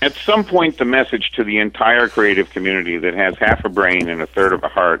 At some point, the message to the entire creative community that has half a brain and a third of a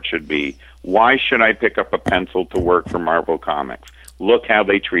heart should be, why should I pick up a pencil to work for Marvel Comics? Look how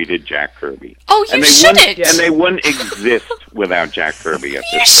they treated Jack Kirby. Oh, you shouldn't. And they wouldn't exist without Jack Kirby at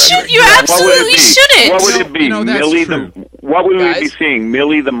this present. You absolutely shouldn't. What would it be? What would we be seeing?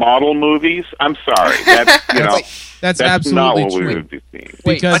 Millie the Model movies? I'm sorry. That's absolutely not what true. we would be seeing.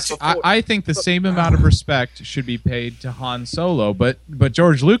 Because I think the same amount of respect should be paid to Han Solo, but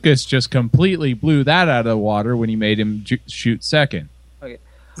George Lucas just completely blew that out of the water when he made him shoot second. Okay.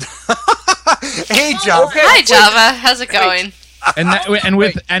 Hey, Java. Hi, Java. How's it going? And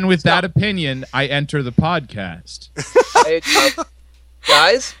with that opinion, I enter the podcast. Hey,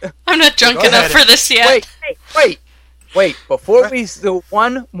 guys, I'm not drunk enough for this yet. Wait! Before we do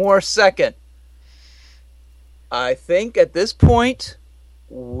one more second, I think at this point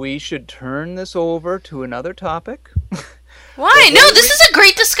we should turn this over to another topic. Why? No, this is a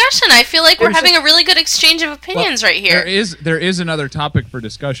great discussion. I feel like we're having a really good exchange of opinions right here. There is another topic for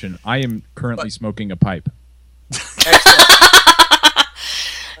discussion. I am currently smoking a pipe.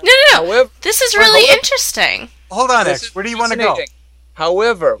 No. However, this is really interesting. Hold on, X. Where do you want to go?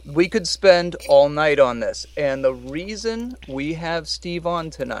 However, we could spend all night on this. And the reason we have Steve on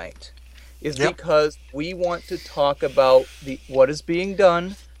tonight is because we want to talk about what is being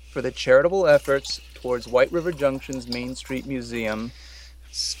done for the charitable efforts towards White River Junction's Main Street Museum.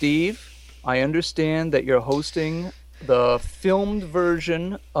 Steve, I understand that you're hosting the filmed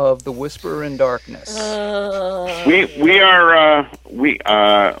version of The Whisperer in Darkness. We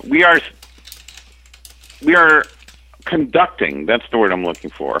are conducting. That's the word I'm looking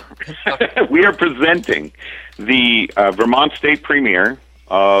for. We are presenting the Vermont State premiere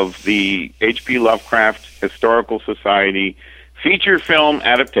of the H.P. Lovecraft Historical Society feature film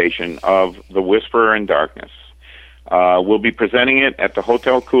adaptation of The Whisperer in Darkness. We'll be presenting it at the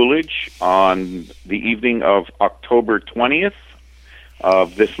Hotel Coolidge on the evening of October 20th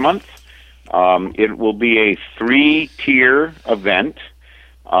of this month. It will be a 3-tier event,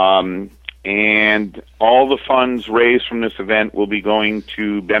 and all the funds raised from this event will be going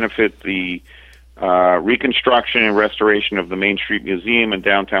to benefit the reconstruction and restoration of the Main Street Museum in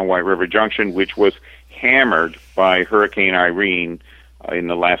downtown White River Junction, which was hammered by Hurricane Irene in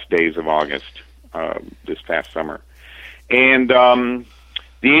the last days of August this past summer. And the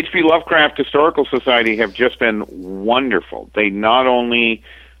H.P. Lovecraft Historical Society have just been wonderful. They not only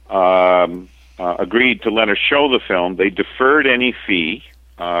agreed to let us show the film, they deferred any fee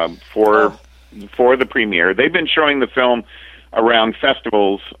for the premiere. They've been showing the film around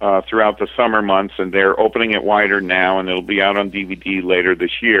festivals throughout the summer months, and they're opening it wider now, and it'll be out on DVD later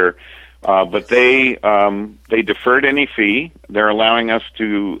this year. But they deferred any fee. They're allowing us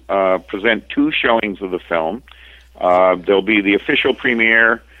to present 2 showings of the film. There'll be the official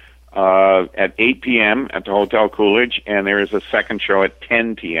premiere at 8 p.m. at the Hotel Coolidge, and there is a second show at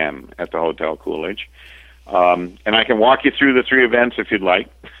 10 p.m. at the Hotel Coolidge. And I can walk you through the three events if you'd like.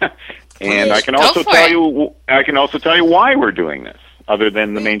 And I can also tell you why we're doing this, other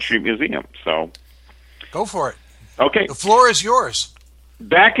than the Main Street Museum. So, go for it. Okay. The floor is yours.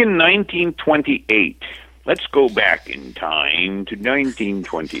 Back in 1928. Let's go back in time to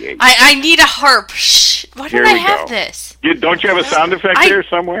 1928. I need a harp. Shh. Why don't I have this? Don't you have a sound effect there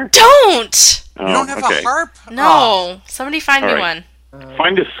somewhere? Don't. Oh, you don't have a harp? No. Somebody find me one.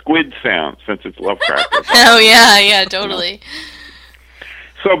 Find a squid sound, since it's Lovecraft. Oh, yeah, totally.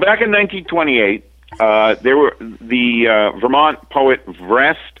 So back in 1928, there were the Vermont poet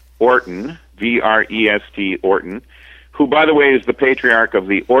Vrest Orton, V-R-E-S-T Orton, who, by the way, is the patriarch of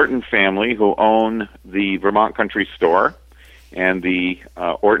the Orton family, who own the Vermont Country Store and the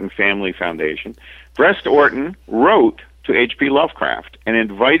Orton Family Foundation. Vrest Orton wrote to H.P. Lovecraft and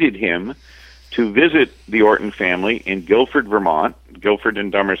invited him to visit the Orton family in Guilford, Vermont, Guilford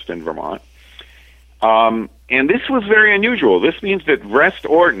and Dummerston, Vermont. And this was very unusual. This means that Vrest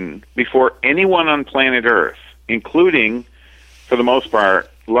Orton, before anyone on planet Earth, including, for the most part,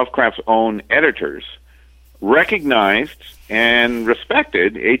 Lovecraft's own editors, recognized and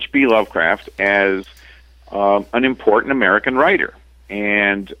respected H.P. Lovecraft as an important American writer,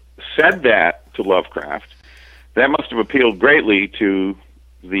 and said that to Lovecraft. That must have appealed greatly to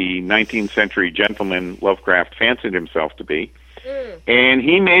the 19th century gentleman Lovecraft fancied himself to be. And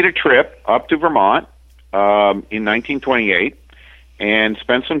he made a trip up to Vermont in 1928 and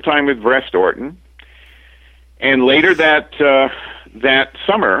spent some time with Vrest Orton. And later that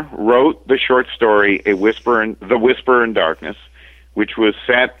summer wrote the short story The Whisper in Darkness, which was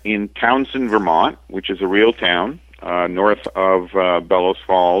set in Townsend, Vermont, which is a real town north of Bellows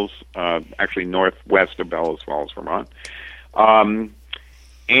Falls, actually northwest of Bellows Falls, Vermont.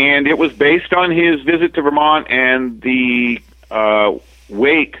 And it was based on his visit to Vermont and the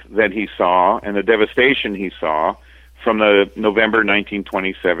wake that he saw and the devastation he saw from the November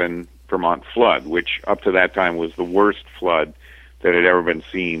 1927 Vermont flood, which up to that time was the worst flood that had ever been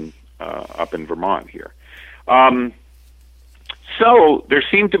seen up in Vermont here. So there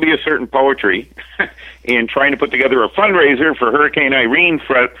seemed to be a certain poetry in trying to put together a fundraiser for Hurricane Irene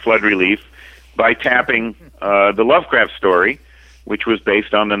flood relief by tapping the Lovecraft story, which was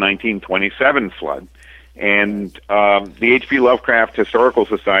based on the 1927 flood. And the H.P. Lovecraft Historical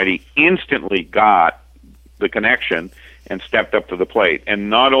Society instantly got the connection and stepped up to the plate. And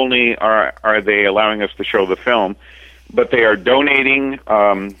not only are they allowing us to show the film, but they are donating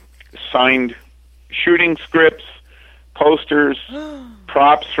signed shooting scripts, posters,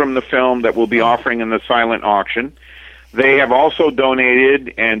 props from the film that we'll be offering in the silent auction. They have also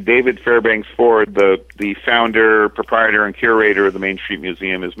donated, and David Fairbanks Ford, the founder, proprietor, and curator of the Main Street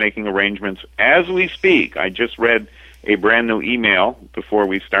Museum, is making arrangements as we speak. I just read a brand new email before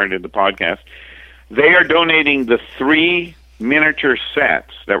we started the podcast. They are donating the 3 miniature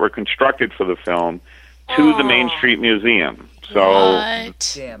sets that were constructed for the film to the Main Street Museum. So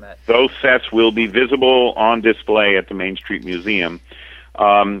Damn it. Those sets will be visible on display at the Main Street Museum.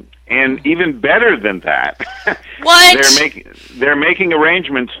 And even better than that, they're making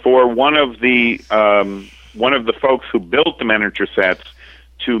arrangements for one of the folks who built the miniature sets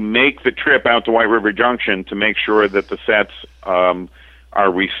to make the trip out to White River Junction to make sure that the sets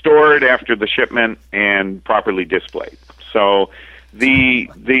are restored after the shipment and properly displayed. So the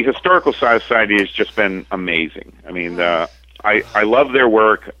Historical Society has just been amazing. I mean, I love their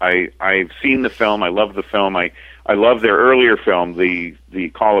work. I've seen the film. I love the film. I love their earlier film, the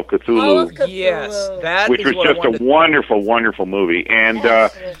Call of Cthulhu. Yes, which was just a wonderful, wonderful movie. And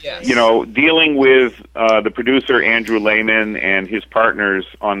you know, dealing with the producer Andrew Lehman and his partners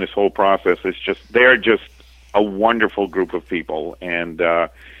on this whole process is they're just a wonderful group of people and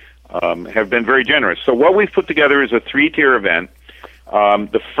have been very generous. So what we've put together is a 3-tier event.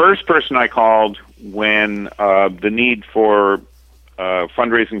 The first person I called when the need for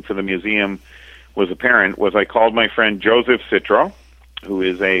fundraising for the museum was apparent was I called my friend Joseph Citro, who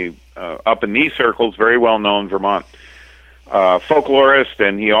is up in these circles, very well-known Vermont folklorist,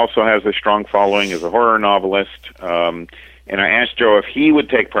 and he also has a strong following as a horror novelist. And I asked Joe if he would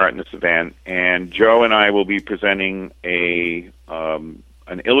take part in this event, and Joe and I will be presenting an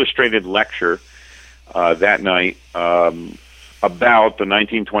illustrated lecture that night about the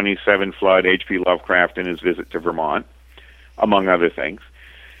 1927 flood, H.P. Lovecraft and his visit to Vermont, among other things.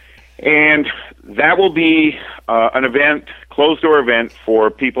 And that will be an event, closed-door event,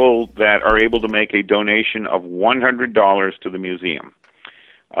 for people that are able to make a donation of $100 to the museum.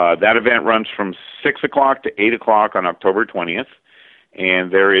 That event runs from 6 o'clock to 8 o'clock on October 20th,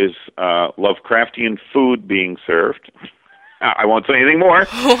 and there is Lovecraftian food being served. I won't say anything more.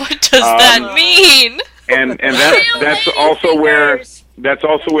 What does that mean? And that's also where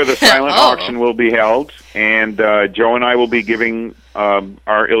the silent auction will be held, and Joe and I will be giving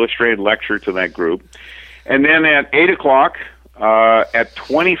our illustrated lecture to that group. And then at 8 o'clock, at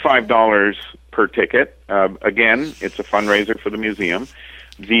 $25 per ticket, again, it's a fundraiser for the museum,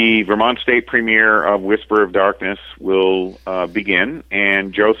 the Vermont State premiere of Whisper of Darkness will begin,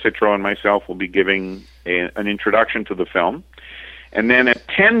 and Joe Citro and myself will be giving an introduction to the film. And then at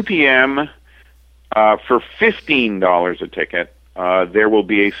 10 p.m., for $15 a ticket, there will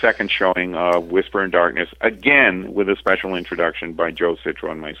be a second showing of Whisper in Darkness, again with a special introduction by Joe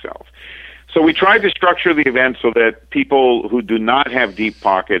Citro and myself. So we tried to structure the event so that people who do not have deep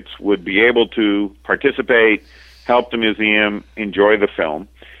pockets would be able to participate, help the museum, enjoy the film.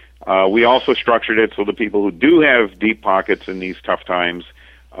 We also structured it so the people who do have deep pockets in these tough times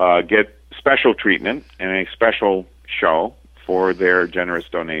get special treatment and a special show for their generous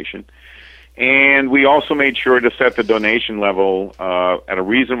donation. And we also made sure to set the donation level at a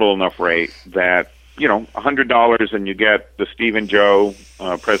reasonable enough rate that, $100 and you get the Steve and Joe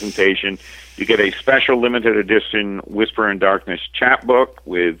presentation. You get a special limited edition Whisper in Darkness chapbook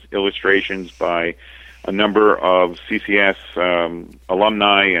with illustrations by a number of CCS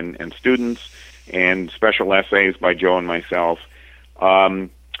alumni and students, and special essays by Joe and myself.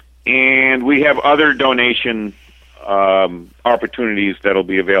 And we have other donation opportunities that'll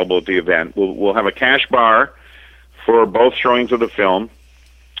be available at the event. We'll have a cash bar for both showings of the film,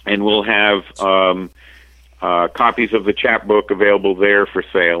 and we'll have copies of the chapbook available there for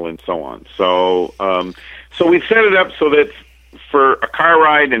sale and so on. So we've set it up so that for a car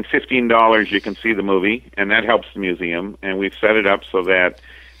ride and $15 you can see the movie, and that helps the museum. And we've set it up so that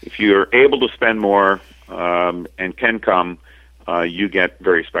if you're able to spend more and can come, you get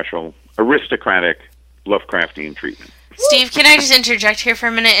very special, aristocratic Lovecraftian treatment. Steve, can I just interject here for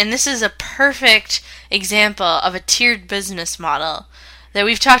a minute? And this is a perfect example of a tiered business model that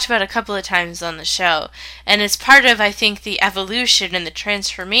we've talked about a couple of times on the show. And it's part of, I think, the evolution and the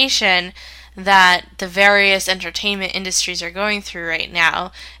transformation that the various entertainment industries are going through right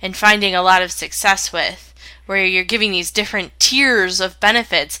now and finding a lot of success with, where you're giving these different tiers of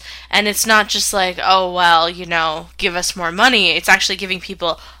benefits, and it's not just like, oh, well, give us more money. It's actually giving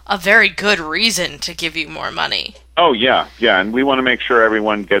people a very good reason to give you more money. Oh, yeah, and we want to make sure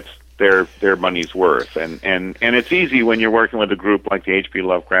everyone gets their money's worth. And it's easy when you're working with a group like the H.P.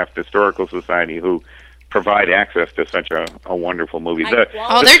 Lovecraft Historical Society, who provide access to such a wonderful movie. They're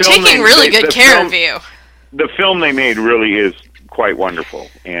taking really good care of you. The film they made really is quite wonderful,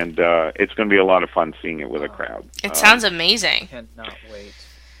 and it's going to be a lot of fun seeing it with a crowd. It sounds amazing. Cannot wait.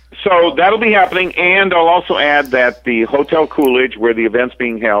 So that'll be happening, and I'll also add that the Hotel Coolidge, where the event's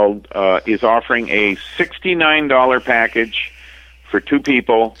being held, is offering a $69 package for 2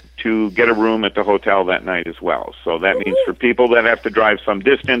 people to get a room at the hotel that night as well. So that means for people that have to drive some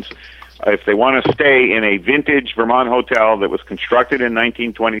distance, if they want to stay in a vintage Vermont hotel that was constructed in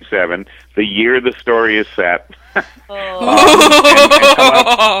 1927, the year the story is set, and come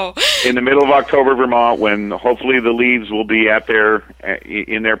up in the middle of October, Vermont, when hopefully the leaves will be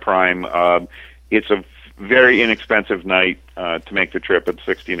in their prime, it's a very inexpensive night to make the trip at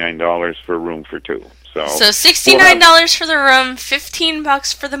 $69 for a room for 2. So $69 for the room,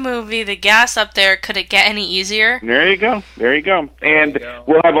 $15 for the movie, the gas up there. Could it get any easier? There you go. And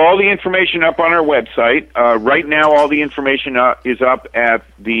we'll have all the information up on our website. Right now, all the information is up at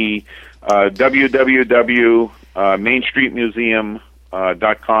the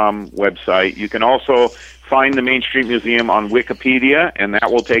www.mainstreetmuseum.com website. You can also find the Main Street Museum on Wikipedia, and that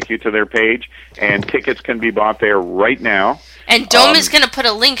will take you to their page, and tickets can be bought there right now. And Dome is going to put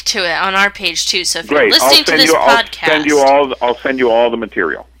a link to it on our page, too, so if you're listening to this podcast... I'll send you all the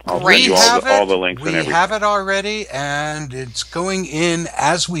material. I'll send you all the links and everything. We have it already, and it's going in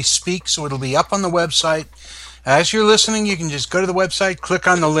as we speak, so it'll be up on the website. As you're listening, you can just go to the website, click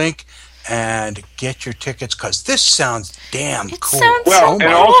on the link, and get your tickets, because this sounds damn cool. Well,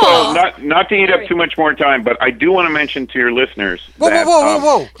 and also, not to eat up too much more time, but I do want to mention to your listeners that...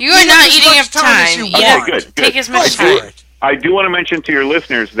 Whoa. You are not eating up time. Okay, good. Take as much time. I do want to mention to your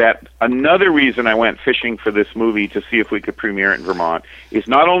listeners that another reason I went fishing for this movie to see if we could premiere it in Vermont is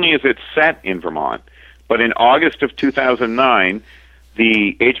not only is it set in Vermont, but in August of 2009,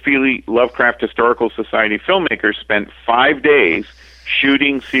 the H.P. Lovecraft Historical Society filmmakers spent 5 days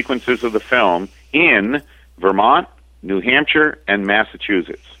shooting sequences of the film in Vermont, New Hampshire, and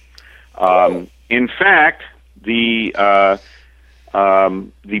Massachusetts. In fact, the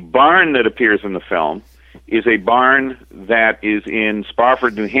The barn that appears in the film is a barn that is in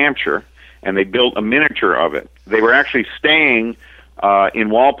Spofford, New Hampshire, and they built a miniature of it. They were actually staying in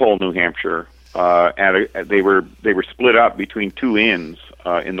Walpole, New Hampshire. They were split up between two inns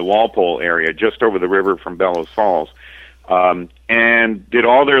in the Walpole area, just over the river from Bellows Falls, and did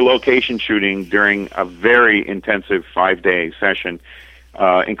all their location shooting during a very intensive 5-day session,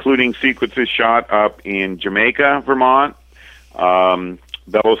 including sequences shot up in Jamaica, Vermont,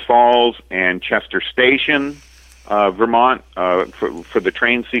 Bellows Falls, and Chester Station, Vermont, for the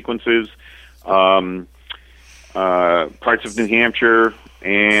train sequences, parts of New Hampshire,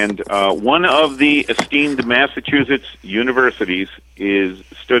 and one of the esteemed Massachusetts universities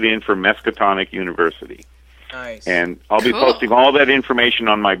stood in for Miskatonic University. Nice. And I'll be posting all that information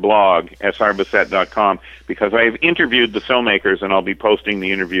on my blog, srbassett.com, because I have interviewed the filmmakers, and I'll be posting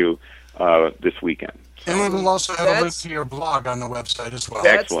the interview this weekend. And we will also have a link to your blog on the website as well.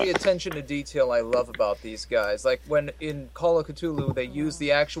 That's the attention to detail I love about these guys. Like when in Call of Cthulhu, they use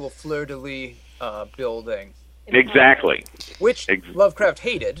the actual fleur-de-lis building. Exactly. Which Lovecraft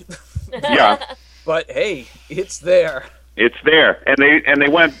hated. Yeah. But hey, it's there. It's there, and they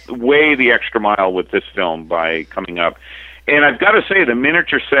went way the extra mile with this film by coming up. And I've got to say, the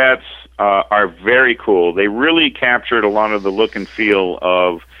miniature sets are very cool. They really captured a lot of the look and feel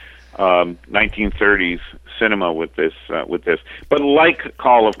of 1930s cinema with this. But like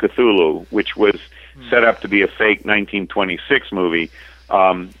Call of Cthulhu, which was set up to be a fake 1926 movie,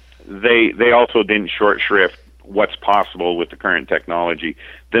 they also didn't short shrift what's possible with the current technology.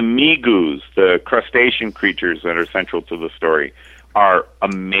 The Migus, the crustacean creatures that are central to the story, are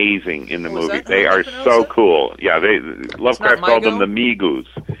amazing in the movie. They are so cool. Yeah, Lovecraft called them the Migus.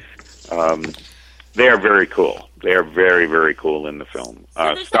 They are very cool. They are very, very cool in the film.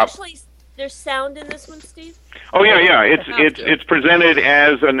 So there's sound in this one, Steve? Oh yeah. It's presented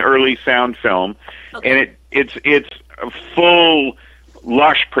as an early sound film, and it's a full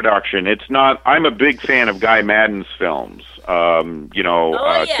lush production. It's not. I'm a big fan of Guy Madden's films.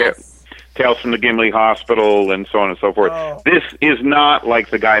 Tales from the Gimli Hospital and so on and so forth. This is not like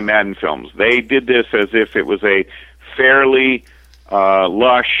the Guy Madden films. They did this as if it was a fairly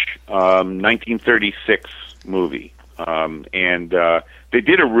lush 1936 movie, and they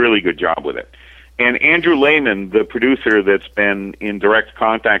did a really good job with it. And Andrew Lehman, the producer that's been in direct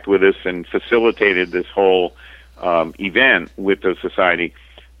contact with us and facilitated this whole event with the Society,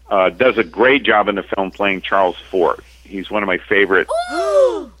 does a great job in the film playing Charles Fort. He's one of my favorite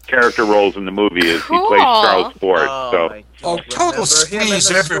character roles in the movie. He plays Charles Fort. Total squeeze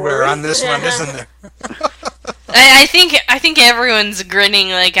everywhere on this one, isn't there? I think everyone's grinning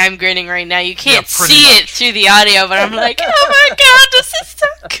like I'm grinning right now. You can't see it through the audio, but I'm like, oh my god, this is so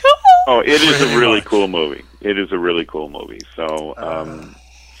cool. Oh, it is a really cool movie. It is a really cool movie. So,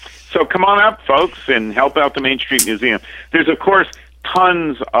 so come on up, folks, and help out the Main Street Museum. There's, of course,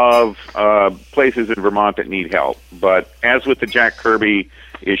 tons of places in Vermont that need help. But as with the Jack Kirby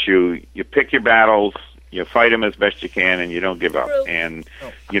issue, you pick your battles, you fight them as best you can, and you don't give up. And,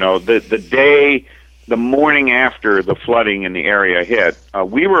 the morning after the flooding in the area hit,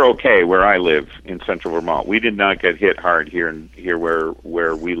 we were okay where I live in central Vermont. We did not get hit hard here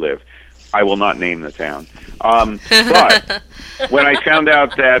where we live. I will not name the town. But when I found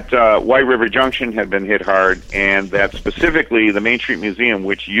out that White River Junction had been hit hard, and that specifically the Main Street Museum,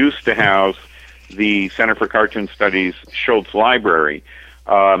 which used to house the Center for Cartoon Studies Schultz Library,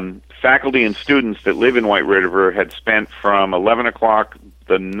 faculty and students that live in White River had spent from 11 o'clock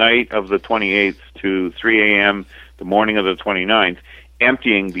the night of the 28th to 3 a.m. the morning of the 29th,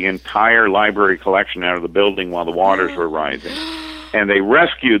 emptying the entire library collection out of the building while the waters were rising. And they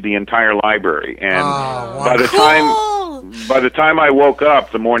rescued the entire library. And by the time I woke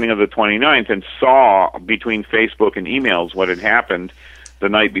up the morning of the 29th and saw between Facebook and emails what had happened the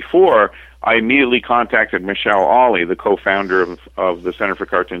night before, I immediately contacted Michelle Awley, the co-founder of the Center for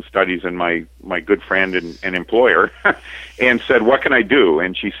Cartoon Studies and my good friend and employer, and said, what can I do?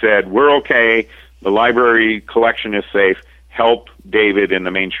 And she said, we're okay. The library collection is safe. Help David in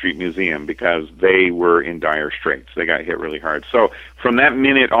the Main Street Museum, because they were in dire straits. They got hit really hard. So from that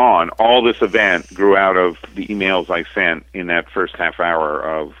minute on, all this event grew out of the emails I sent in that first half hour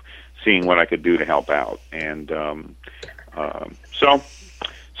of seeing what I could do to help out. And so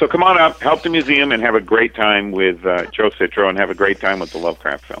come on up, help the museum, and have a great time with Joe Citro, and have a great time with the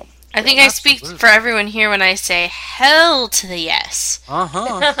Lovecraft film. I think I speak for everyone here when I say hell to the yes. And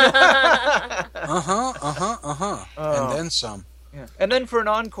then some. Yeah. And then for an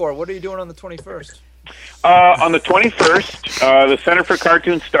encore, what are you doing on the 21st? On the 21st, the Center for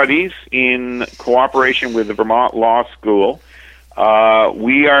Cartoon Studies, in cooperation with the Vermont Law School,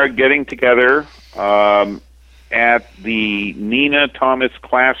 We are getting together at the Nina Thomas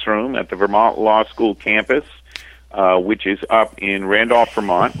Classroom at the Vermont Law School campus, which is up in Randolph,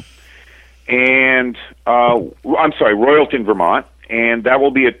 Vermont. And, I'm sorry, Royalton, Vermont. And that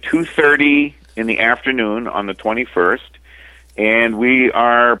will be at 2:30 in the afternoon on the 21st. And we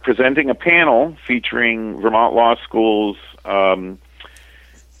are presenting a panel featuring Vermont Law School's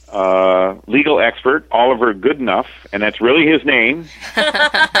legal expert, Oliver Goodenough, and that's really his name.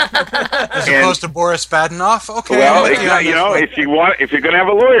 As opposed to Boris Badenoff? Okay. Well, if you're going to have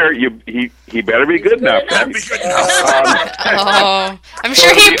a lawyer, he better be good enough. I'm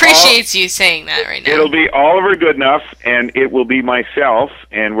sure he appreciates you saying that right now. It'll be Oliver Goodenough, and it will be myself,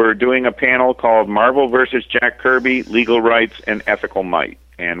 and we're doing a panel called Marvel versus Jack Kirby, Legal Rights and Ethical Might.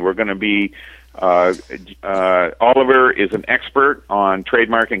 And we're going to be Oliver is an expert on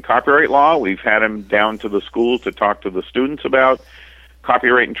trademark and copyright law. We've had him down to the schools to talk to the students about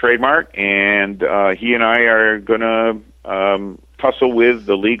copyright and trademark, and he and I are going to tussle with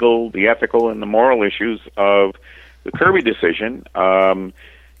the legal, the ethical, and the moral issues of the Kirby decision,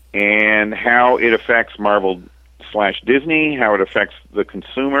 and how it affects Marvel/Disney, how it affects the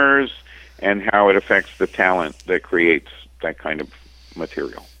consumers, and how it affects the talent that creates that kind of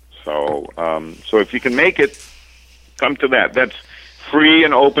material. So if you can make it, come to that. That's free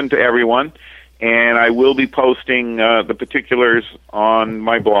and open to everyone, and I will be posting the particulars on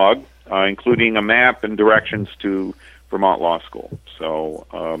my blog, including a map and directions to Vermont Law School. So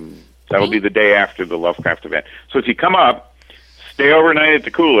that'll be the day after the Lovecraft event. So if you come up, stay overnight at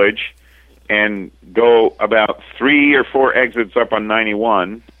the Coolidge, and go about 3 or 4 exits up on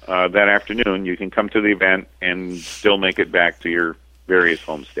 91 that afternoon, you can come to the event and still make it back to your various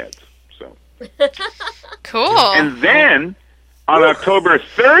homesteads. So cool. And then on October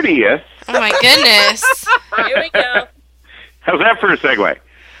 30th. Oh my goodness! Here we go. How's that for a segue?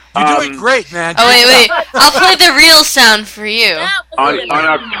 You're doing great, man. Oh wait! I'll play the real sound for you. On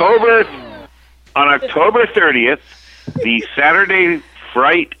October 30th, the Saturday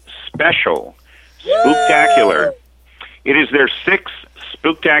Fright Special Spooktacular. It is their 6th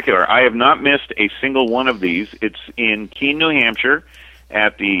Spooktacular. I have not missed a single one of these. It's in Keene, New Hampshire,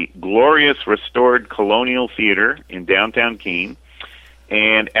 at the glorious restored Colonial Theater in downtown Keene.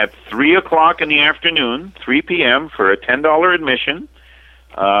 And at 3 o'clock in the afternoon, 3 p.m., for a $10 admission,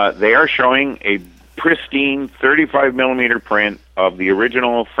 they are showing a pristine 35-millimeter print of the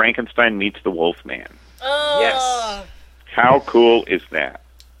original Frankenstein Meets the Wolfman. Oh. Yes. How cool is that?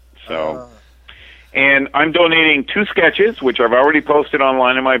 So... And I'm donating 2 sketches, which I've already posted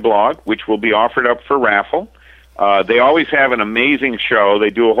online in my blog, which will be offered up for raffle. They always have an amazing show. They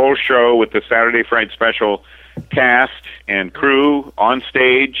do a whole show with the Saturday Fright Special cast and crew on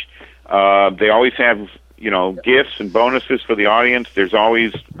stage. They always have, gifts and bonuses for the audience. There's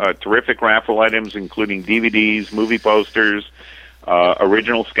always terrific raffle items, including DVDs, movie posters,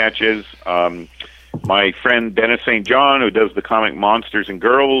 original sketches. My friend Dennis St. John, who does the comic Monsters and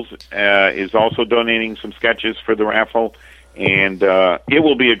Girls, is also donating some sketches for the raffle. And it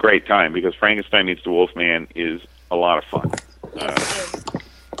will be a great time because Frankenstein Meets the Wolfman is a lot of fun.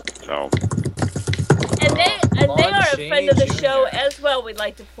 And they are a friend of the show as well, we'd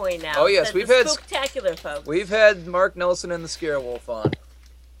like to point out. Oh, yes. We've had Spooktacular folks. We've had Mark Nelson and the Scarewolf on.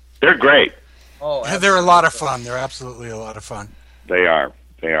 They're great. Oh, they're a lot of fun. They're absolutely a lot of fun. They are.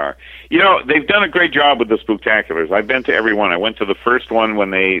 They are. They've done a great job with the Spooktaculars. I've been to every one. I went to the first one when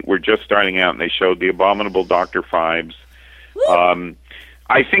they were just starting out, and they showed the Abominable Dr. Phibes.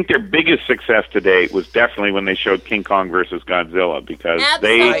 I think their biggest success to date was definitely when they showed King Kong versus Godzilla, because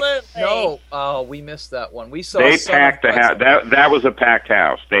we missed that one. We saw. They packed the house. That was a packed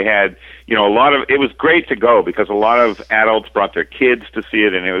house. They had, a lot of. It was great to go because a lot of adults brought their kids to see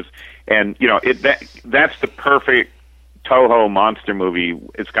it, and it was, that's the perfect Toho monster movie.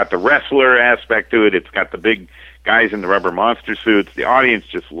 It's got the wrestler aspect to it. It's got the big guys in the rubber monster suits. The audience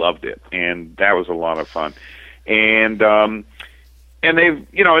just loved it, and that was a lot of fun. And they've,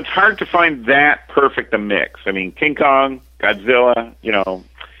 it's hard to find that perfect a mix. I mean, King Kong, Godzilla,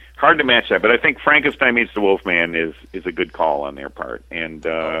 hard to match that. But I think Frankenstein Meets the Wolfman is a good call on their part. And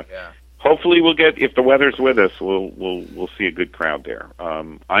hopefully we'll get, if the weather's with us, we'll see a good crowd there.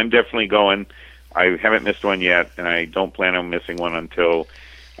 I'm definitely going. I haven't missed one yet, and I don't plan on missing one until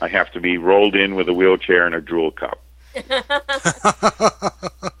I have to be rolled in with a wheelchair and a drool cup.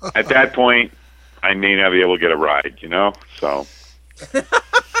 At that point, I may not be able to get a ride, so...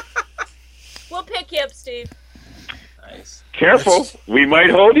 We'll pick you up, Steve. Nice. Careful. We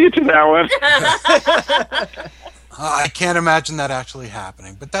might hold you to that one. I can't imagine that actually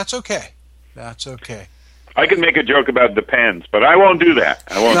happening, but that's okay. That's okay. I could make a joke about Depends, but I won't do that.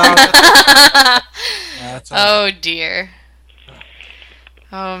 I won't. That's Oh dear.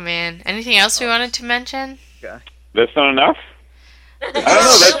 Oh man. Anything else we wanted to mention? That's not enough? I don't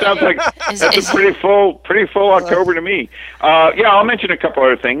know. That sounds like that's a pretty full October to me. Yeah, I'll mention a couple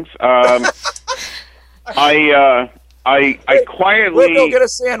other things. I quietly. We'll go get a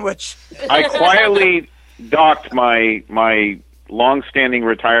sandwich. I quietly docked my long-standing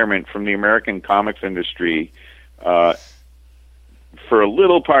retirement from the American comics industry for a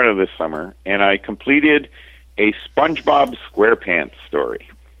little part of this summer, and I completed a SpongeBob SquarePants story.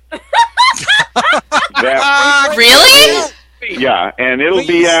 Really? Yeah, and it'll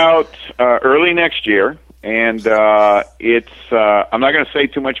be out early next year, and it's. I'm not going to say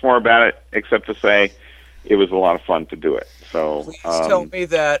too much more about it, except to say it was a lot of fun to do it. So please tell me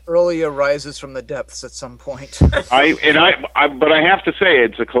that Earlia rises from the depths at some point. but I have to say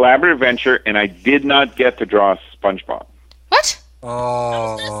it's a collaborative venture, and I did not get to draw SpongeBob. What?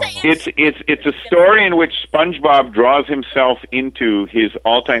 Oh. It's a story in which SpongeBob draws himself into his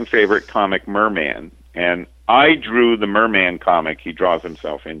all-time favorite comic, Merman, and I drew the Merman comic he draws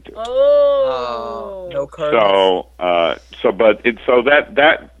himself into. Oh, no cards. So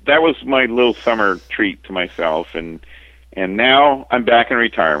that was my little summer treat to myself, and now I'm back in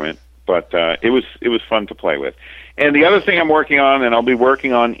retirement. But it was fun to play with. And the other thing I'm working on, and I'll be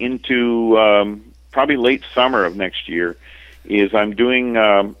working on into probably late summer of next year, is I'm doing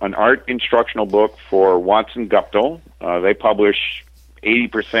an art instructional book for Watson Guptill. They publish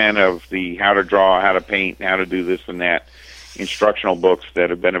 80% of the how to draw, how to paint, how to do this and that instructional books that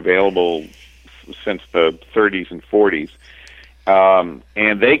have been available since the 30s and 40s.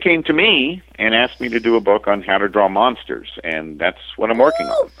 And they came to me and asked me to do a book on how to draw monsters, and that's what I'm working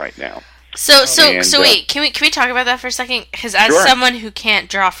on right now. So wait, can we talk about that for a second? Because as someone who can't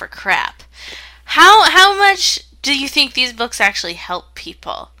draw for crap, how much do you think these books actually help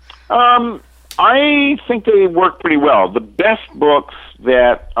people? I think they work pretty well. The best books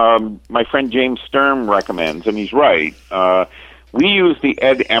that my friend James Sturm recommends, and he's right, we use the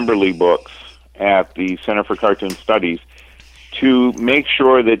Ed Emberley books at the Center for Cartoon Studies to make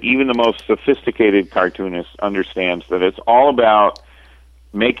sure that even the most sophisticated cartoonist understands that it's all about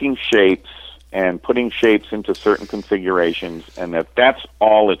making shapes and putting shapes into certain configurations, and that's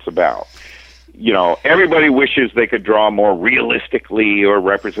all it's about. You know, everybody wishes they could draw more realistically or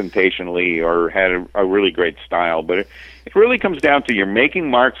representationally or had a really great style, but it really comes down to you're making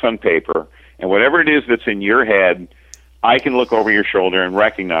marks on paper, and whatever it is that's in your head, I can look over your shoulder and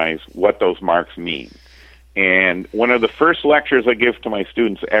recognize what those marks mean. And one of the first lectures I give to my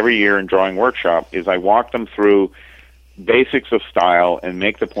students every year in drawing workshop is I walk them through basics of style and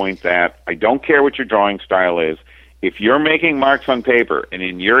make the point that I don't care what your drawing style is. If you're making marks on paper and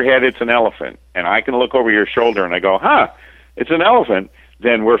in your head it's an elephant, and I can look over your shoulder and I go, it's an elephant,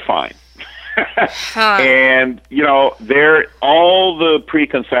 then we're fine. And, you know, all the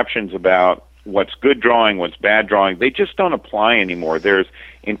preconceptions about what's good drawing, what's bad drawing, they just don't apply anymore. There's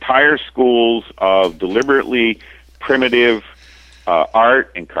entire schools of deliberately primitive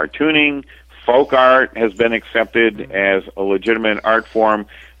art and cartooning. Folk art has been accepted as a legitimate art form.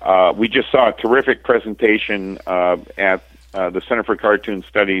 We just saw a terrific presentation at the Center for Cartoon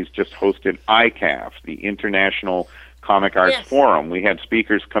Studies just hosted ICAF, the International Comic Arts Forum. We had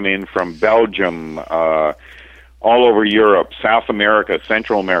speakers come in from Belgium, all over Europe, South America,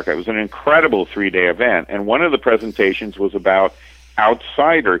 Central America. It was an incredible 3-day event, and one of the presentations was about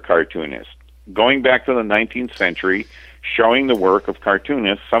outsider cartoonists, going back to the 19th century, showing the work of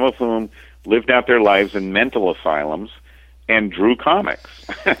cartoonists, some of whom lived out their lives in mental asylums and drew comics.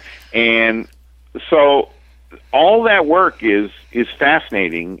 And so all that work is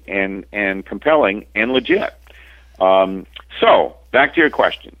fascinating and compelling and legit. So back to your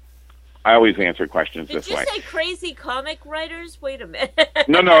question. I always answer questions this way. Did you say crazy comic writers? Wait a minute.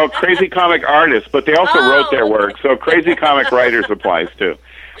 No, crazy comic artists, but they also wrote their work, so crazy comic writers applies too.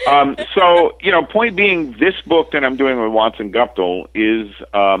 So, you know, point being, this book that I'm doing with Watson Guptill is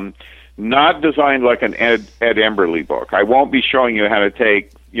not designed like an Ed Emberley book. I won't be showing you how to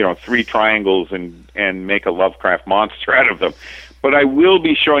take, 3 triangles and make a Lovecraft monster out of them. But I will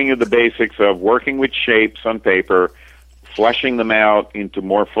be showing you the basics of working with shapes on paper, fleshing them out into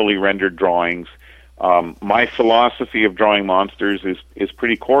more fully rendered drawings. My philosophy of drawing monsters is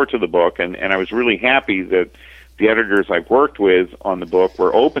pretty core to the book, and I was really happy that the editors I've worked with on the book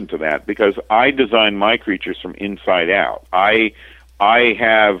were open to that, because I design my creatures from inside out. I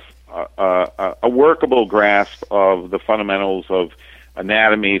have a workable grasp of the fundamentals of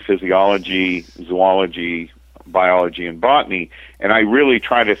anatomy, physiology, zoology, biology, and botany, and I really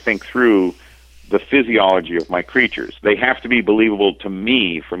try to think through the physiology of my creatures. They have to be believable to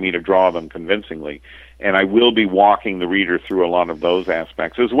me for me to draw them convincingly. And I will be walking the reader through a lot of those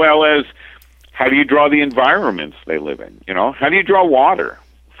aspects, as well as how do you draw the environments they live in? You know, how do you draw water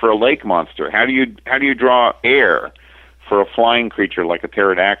for a lake monster? How do you draw air for a flying creature like a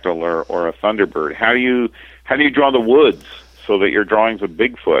pterodactyl or a thunderbird? How do you draw the woods so that your drawings of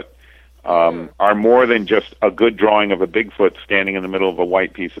Bigfoot are more than just a good drawing of a Bigfoot standing in the middle of a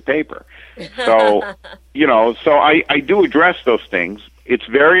white piece of paper? So, so I do address those things. It's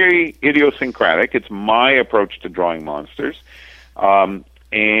very idiosyncratic. It's my approach to drawing monsters. But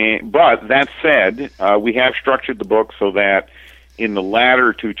that said, we have structured the book so that in the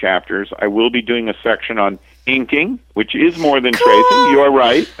latter 2 chapters, I will be doing a section on inking, which is more than tracing. You are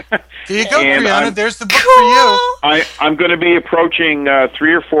right. Here you go, Brianna. There's the book for you. I'm going to be approaching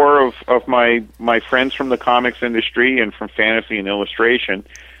 3 or 4 of my friends from the comics industry and from fantasy and illustration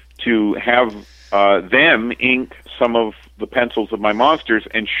to have them ink some of the pencils of my monsters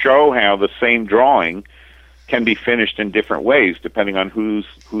and show how the same drawing can be finished in different ways depending on whose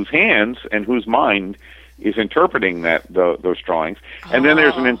hands and whose mind is interpreting those drawings. And then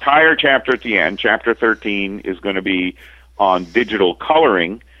there's an entire chapter at the end. Chapter 13 is going to be on digital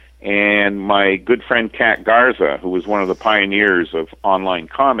coloring, and my good friend Kat Garza, who was one of the pioneers of online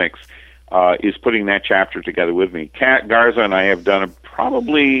comics, is putting that chapter together with me. Kat Garza and I have done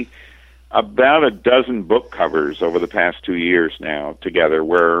probably about a dozen book covers over the past 2 years now together,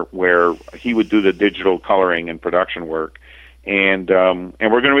 where he would do the digital coloring and production work. And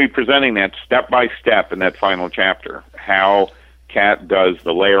we're going to be presenting that step by step in that final chapter, how Kat does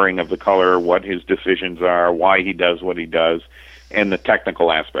the layering of the color, what his decisions are, why he does what he does, and the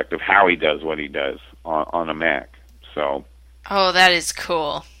technical aspect of how he does what he does on a Mac. So. Oh, that is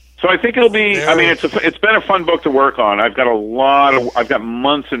cool. So I think it'll be. I mean, it's been a fun book to work on. I've got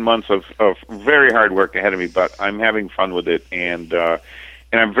months and months of very hard work ahead of me, but I'm having fun with it, and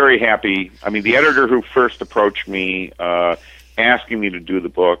I'm very happy. I mean, the editor who first approached me asking me to do the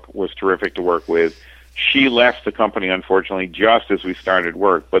book was terrific to work with. She left the company, unfortunately, just as we started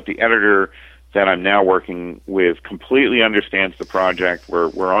work, but the editor that I'm now working with completely understands the project.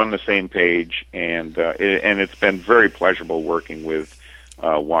 We're on the same page, and it's been very pleasurable working with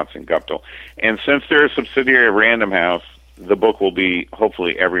Watson Guptill. And since they're a subsidiary of Random House, the book will be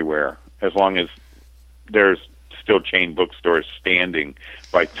hopefully everywhere, as long as there's still chain bookstores standing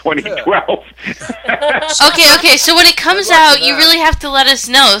by 2012. Okay, so when it comes out, you really have to let us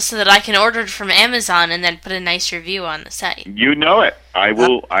know so that I can order it from Amazon and then put a nice review on the site. You know it. I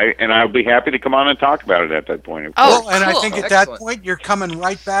will. I'll be happy to come on and talk about it at that point. And I think at that point you're coming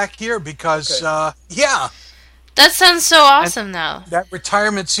right back here because, That sounds so awesome, though. That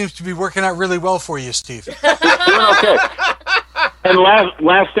retirement seems to be working out really well for you, Steve. Doing okay. And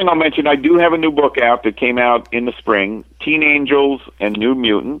last thing I'll mention, I do have a new book out that came out in the spring, Teen Angels and New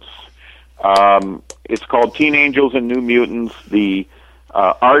Mutants. It's called Teen Angels and New Mutants, the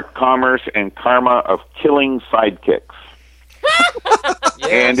Art, Commerce, and Karma of Killing Sidekicks. Yes.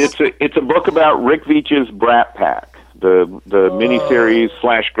 And it's a book about Rick Veitch's Brat Pack, the miniseries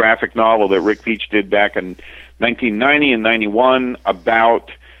 / graphic novel that Rick Veitch did back in 1990 and 91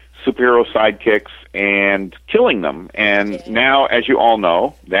 about superhero sidekicks and killing them. And now, as you all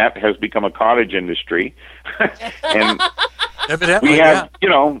know, that has become a cottage industry. And we have,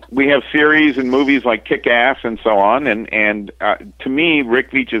 we have series and movies like Kick-Ass and so on. And to me, Rick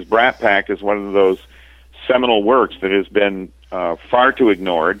Veitch's Brat Pack is one of those seminal works that has been far too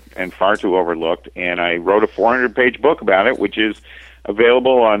ignored and far too overlooked. And I wrote a 400-page book about it, which is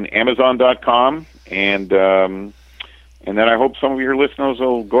available on Amazon.com, and then I hope some of your listeners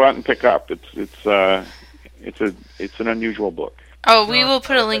will go out and pick up. It's an unusual book. Oh, we will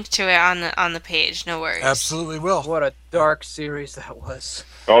put a link to it on the page. No worries. Absolutely will. What a dark series that was.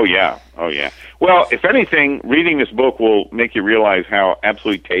 Oh yeah. Well, if anything, reading this book will make you realize how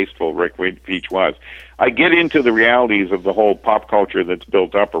absolutely tasteful Rick Veitch was. I get into the realities of the whole pop culture that's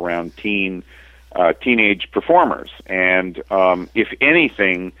built up around teenage performers, and if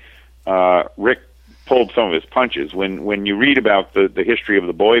anything, Rick pulled some of his punches. When you read about the history of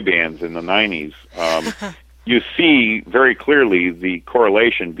the boy bands in the 90s, you see very clearly the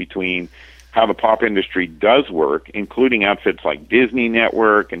correlation between how the pop industry does work, including outfits like Disney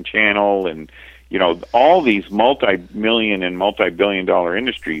Network and Channel and all these multi-million and multi-billion-dollar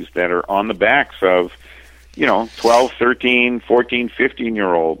industries that are on the backs of 12, 13, 14,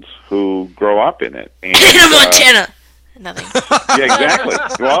 15-year-olds who grow up in it. And, Montana! Nothing. Yeah, exactly.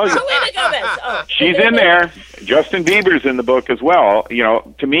 Well, she's in there. Justin Bieber's in the book as well.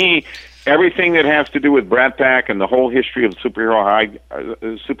 To me, everything that has to do with Brat Pack and the whole history of superhero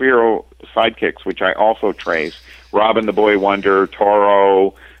sidekicks, which I also trace. Robin the Boy Wonder,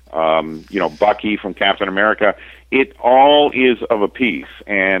 Toro, Bucky from Captain America. It all is of a piece.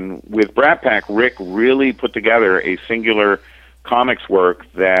 And with Brat Pack, Rick really put together a singular comics work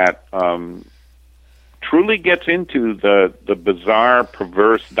that truly gets into the bizarre,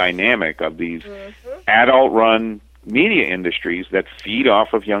 perverse dynamic of these adult-run media industries that feed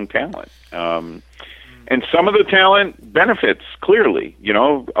off of young talent. And some of the talent benefits, clearly.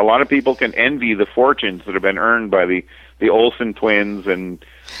 A lot of people can envy the fortunes that have been earned by the Olsen twins and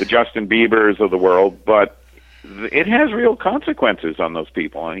the Justin Biebers of the world, but it has real consequences on those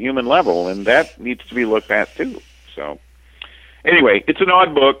people on a human level, and that needs to be looked at too. So, anyway, it's an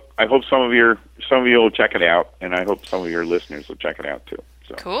odd book. I hope some of you will check it out, and I hope some of your listeners will check it out too.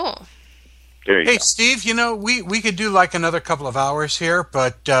 So. Cool. There you go. Hey, Steve, we could do like another couple of hours here,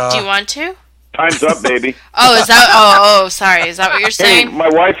 but... Do you want to? Time's up, baby. Oh, is that... Oh, sorry. Is that what you're saying? Hey, my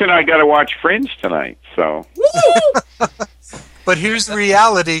wife and I got to watch Fringe tonight, so... But here's the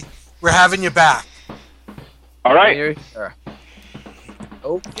reality. We're having you back. All right. Here.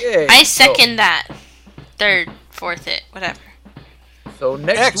 Okay. I second that. Third, fourth it, whatever. So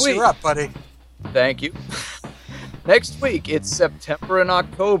next X, week... you're up, buddy. Thank you. Next week, it's September and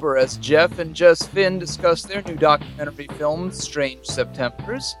October as Jeff and Jess Finn discuss their new documentary film, Strange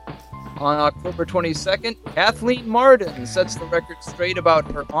Septembers. On October 22nd, Kathleen Marden sets the record straight about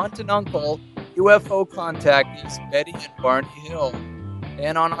her aunt and uncle, UFO contactees Betty and Barney Hill.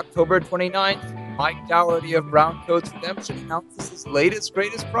 And on October 29th, Mike Dougherty of Browncoats Redemption announces his latest,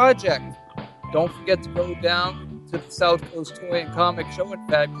 greatest project. Don't forget to go down to the South Coast Toy and Comic Show in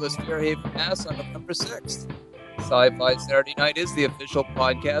fabulous Fairhaven, Mass. on November 6th. Sci-Fi Saturday Night is the official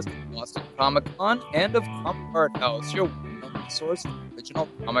podcast of Boston Comic Con and of Comic Art House, your one source for original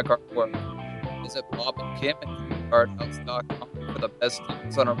comic artwork. Visit Bob and Kim at comicarthouse.com for the best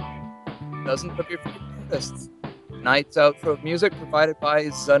deals on a dozen of your favorite artists. Tonight's outro music provided by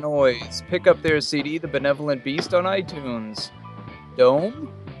Zanoise. Pick up their CD, The Benevolent Beast, on iTunes.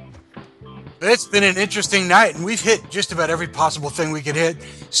 Dome? It's been an interesting night, and we've hit just about every possible thing we could hit.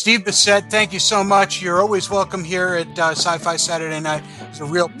 Steve Bissett, thank you so much. You're always welcome here at Sci-Fi Saturday Night. It's a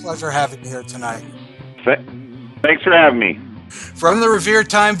real pleasure having you here tonight. Thanks for having me. From the Revere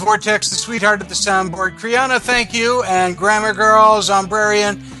Time Vortex, the sweetheart of the soundboard, Kriana, thank you. And Grammar Girl,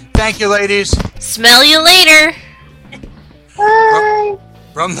 Zombrarian, thank you, ladies. Smell you later. Bye.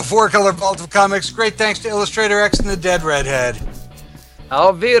 From the Four Color Vault of Comics, great thanks to Illustrator X and the Dead Redhead.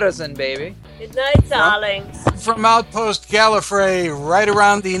 Auf Wiedersehen, baby. Good night, darlings. From Outpost Gallifrey, right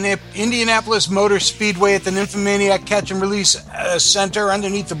around the Indianapolis Motor Speedway at the Nymphomaniac Catch and Release Center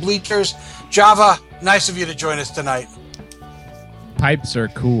underneath the bleachers. Java, nice of you to join us tonight. Pipes are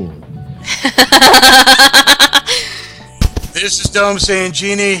cool. This is Dome saying,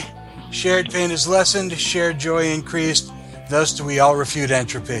 Genie, shared pain is lessened, shared joy increased. Thus do we all refute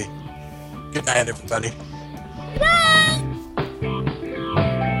entropy. Good night, everybody.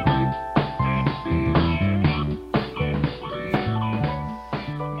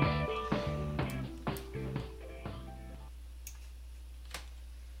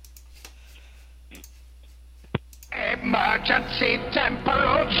 Emergency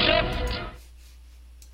temporal